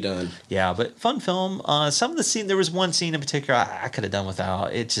Had to be done. Yeah, but fun film. Some of the scene, there was one scene in particular I could have done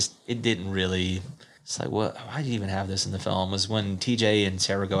without. It didn't really. It's like, what? Why do you even have this in the film? Was when TJ and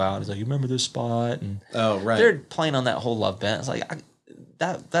Sarah go out. It's like, you remember this spot? And oh, right. They're playing on that whole love bent. It's like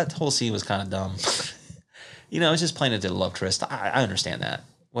that whole scene was kind of dumb. You know, it's just playing into the love tryst. I understand that.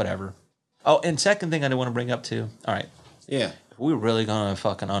 Whatever. Oh, and second thing I want to bring up too. All right. Yeah. If we're really gonna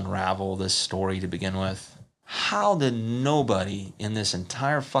fucking unravel this story to begin with. How did nobody in this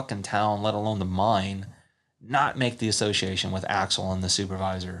entire fucking town, let alone the mine, not make the association with Axel and the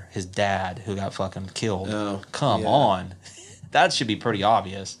supervisor, his dad, who got fucking killed? Oh, Come on. That should be pretty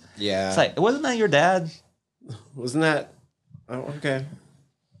obvious. Yeah. It's like, wasn't that your dad? Wasn't that... Oh, okay.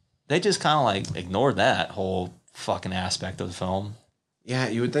 They just kind of like ignored that whole fucking aspect of the film. Yeah,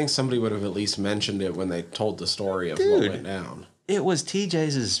 you would think somebody would have at least mentioned it when they told the story of what went down. It was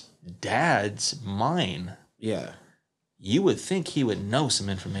TJ's dad's mine. Yeah. You would think he would know some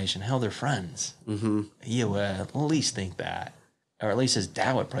information. Hell, they're friends. Mm-hmm. You would at least think that. Or at least his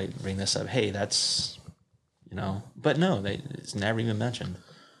dad would probably bring this up. Hey, that's, you know. But no, it's never even mentioned.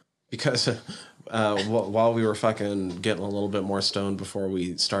 Because while we were fucking getting a little bit more stoned before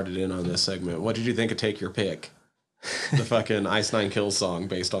we started in on this segment, what did you think of Take Your Pick? The fucking Ice Nine Kills song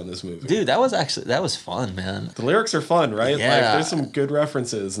based on this movie. Dude, that was fun, man. The lyrics are fun, right? Yeah. Like, there's some good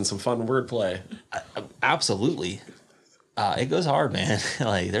references and some fun wordplay. Absolutely. It goes hard, man.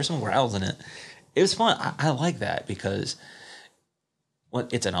 Like, there's some growls in it. It was fun. I like that because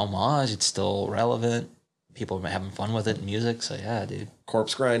it's an homage. It's still relevant. People are having fun with it in music. So, yeah, dude.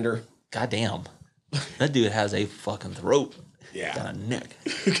 Corpse Grinder. Goddamn. That dude has a fucking throat. Yeah. Got a neck.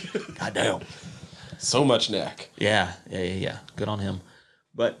 Goddamn. So much neck. Yeah. Good on him.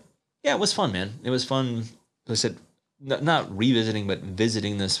 But, yeah, it was fun, man. It was fun. Like I said, not revisiting, but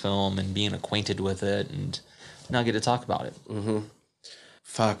visiting this film and being acquainted with it and now get to talk about it. Mm-hmm.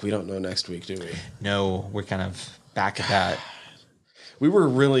 Fuck, we don't know next week, do we? No, we're kind of back at that. We were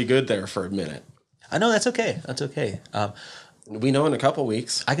really good there for a minute. I know, that's okay. That's okay. We know in a couple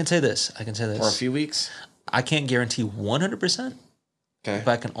weeks. I can say this. Or a few weeks. I can't guarantee 100%. Okay.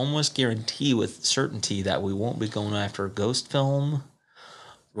 But I can almost guarantee with certainty that we won't be going after a ghost film.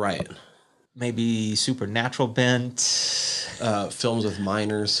 Right. Maybe supernatural bent. Films with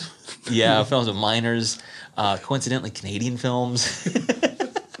minors. Yeah, films with minors. Coincidentally, Canadian films.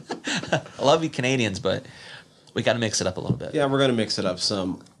 I love you Canadians, but we got to mix it up a little bit. Yeah, we're going to mix it up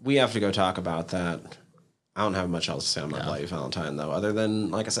some. We have to go talk about that. I don't have much else to say on my Bloody Valentine, though, other than,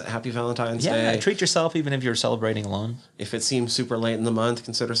 like I said, Happy Valentine's Day. Yeah, treat yourself even if you're celebrating alone. If it seems super late in the month,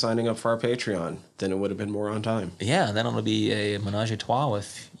 consider signing up for our Patreon. Then it would have been more on time. Yeah, and then it'll be a menage a trois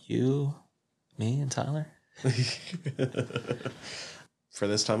with you, me, and Tyler. For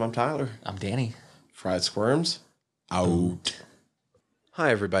this time, I'm Tyler. I'm Danny. Fried Squirms, out.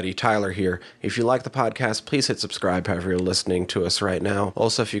 Hi, everybody. Tyler here. If you like the podcast, please hit subscribe however you're listening to us right now.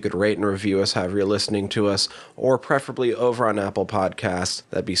 Also, if you could rate and review us however you're listening to us, or preferably over on Apple Podcasts,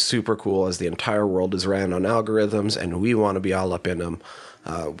 that'd be super cool as the entire world is ran on algorithms and we want to be all up in them.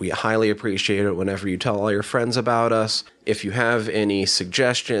 We highly appreciate it whenever you tell all your friends about us. If you have any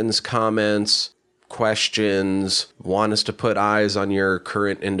suggestions, comments, questions, want us to put eyes on your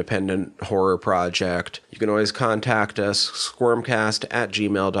current independent horror project, you can always contact us,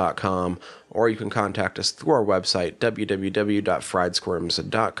 squirmcast@gmail.com, or you can contact us through our website,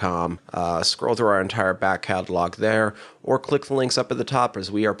 www.friedsquirms.com. Scroll through our entire back catalog there, or click the links up at the top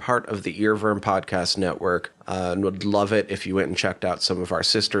as we are part of the Earworm Podcast Network. And would love it if you went and checked out some of our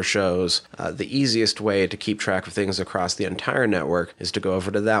sister shows. The easiest way to keep track of things across the entire network is to go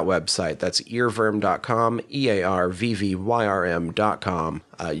over to that website. That's earworm.com, EARVVYRM.com.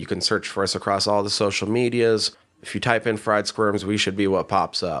 You can search for us across all the social medias. If you type in Fried Squirms, we should be what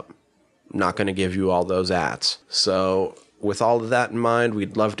pops up. I'm not going to give you all those ads. So with all of that in mind,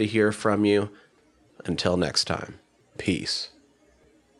 we'd love to hear from you. Until next time, peace.